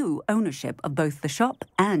grant you ownership of both the shop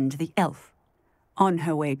and the elf. On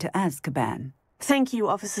her way to Azkaban. Thank you,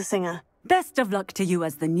 Officer Singer. Best of luck to you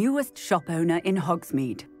as the newest shop owner in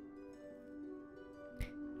Hogsmeade.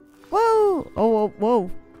 Whoa! Oh,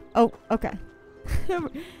 whoa. Oh, okay.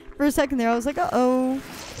 For a second there, I was like, uh-oh.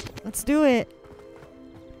 Let's do it.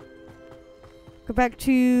 Go back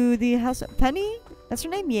to the house of Penny? That's her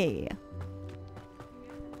name? Yeah.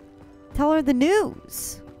 Tell her the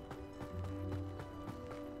news.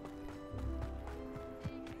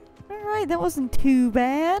 Alright, that wasn't too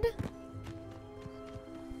bad.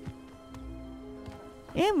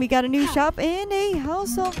 And we got a new shop and a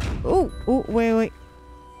house of... Oh, wait.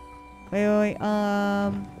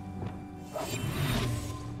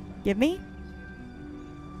 Give me?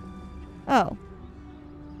 Oh.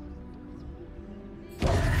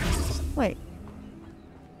 Wait.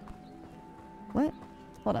 What?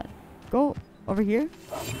 Hold on. Go over here.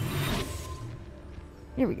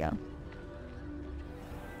 Here we go.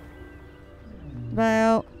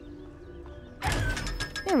 About...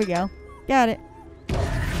 There we go. Got it.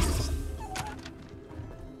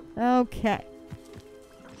 Okay.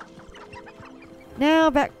 Now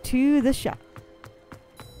back to the shop.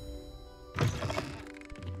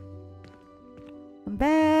 I'm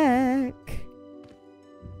back.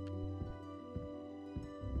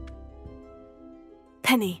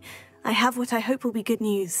 Penny, I have what I hope will be good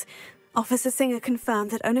news. Officer Singer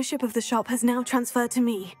confirmed that ownership of the shop has now transferred to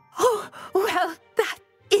me. Oh, well, that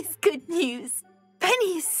is good news.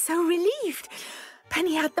 Penny is so relieved.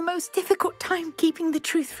 Penny had the most difficult time keeping the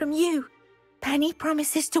truth from you. Penny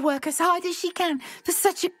promises to work as hard as she can for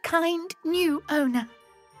such a kind new owner.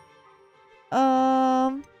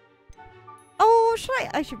 Oh,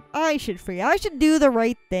 I should do the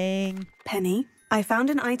right thing. Penny, I found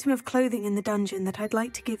an item of clothing in the dungeon that I'd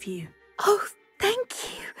like to give you. Oh, thank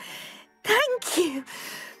you. Thank you.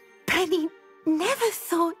 Penny never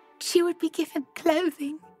thought she would be given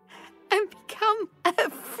clothing and become a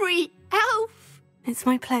free elf. It's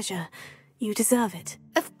my pleasure. You deserve it.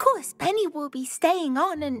 Of course, Penny will be staying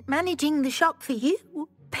on and managing the shop for you.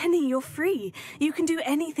 Penny, you're free. You can do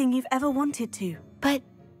anything you've ever wanted to. But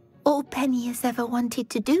all Penny has ever wanted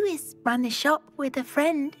to do is run a shop with a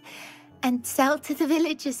friend and sell to the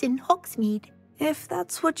villagers in Hogsmeade. If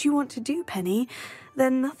that's what you want to do, Penny,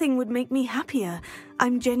 then nothing would make me happier.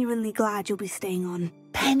 I'm genuinely glad you'll be staying on.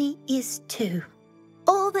 Penny is too.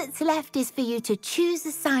 All that's left is for you to choose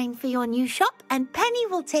a sign for your new shop, and Penny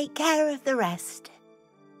will take care of the rest.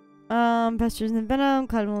 Pestures and venom,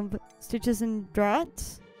 cotton stitches and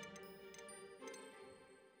draughts.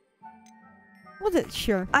 Was it?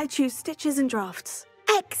 Sure. I choose stitches and drafts.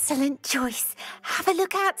 Excellent choice. Have a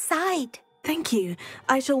look outside. Thank you.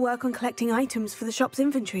 I shall work on collecting items for the shop's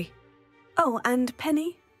inventory. Oh, and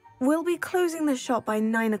Penny, we'll be closing the shop by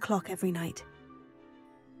 9 o'clock every night.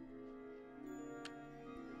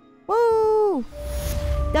 Woo!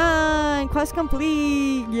 Done! Quest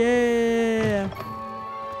complete! Yeah!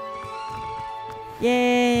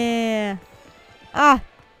 Yeah! Ah!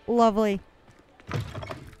 Lovely.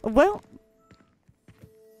 Well...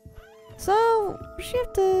 So, she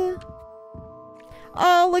have to...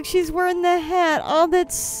 Oh, look, she's wearing the hat. Oh,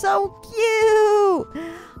 that's so cute!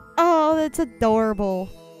 Oh, that's adorable.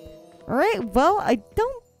 Alright, well, I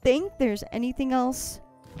don't think there's anything else.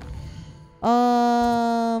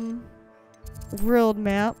 World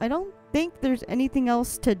map. I don't think there's anything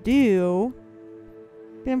else to do.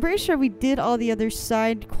 I'm pretty sure we did all the other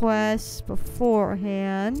side quests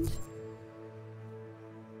beforehand.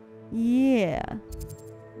 Yeah.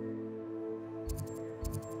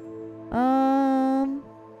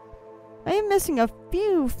 I am missing a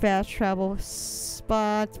few fast travel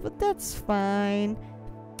spots, but that's fine.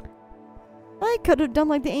 I could have done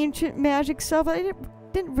like the ancient magic stuff. I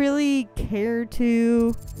didn't really care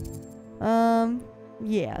to.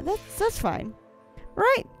 Yeah, that's fine.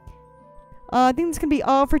 Right. I think that's gonna be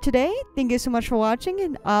all for today. Thank you so much for watching,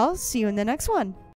 and I'll see you in the next one.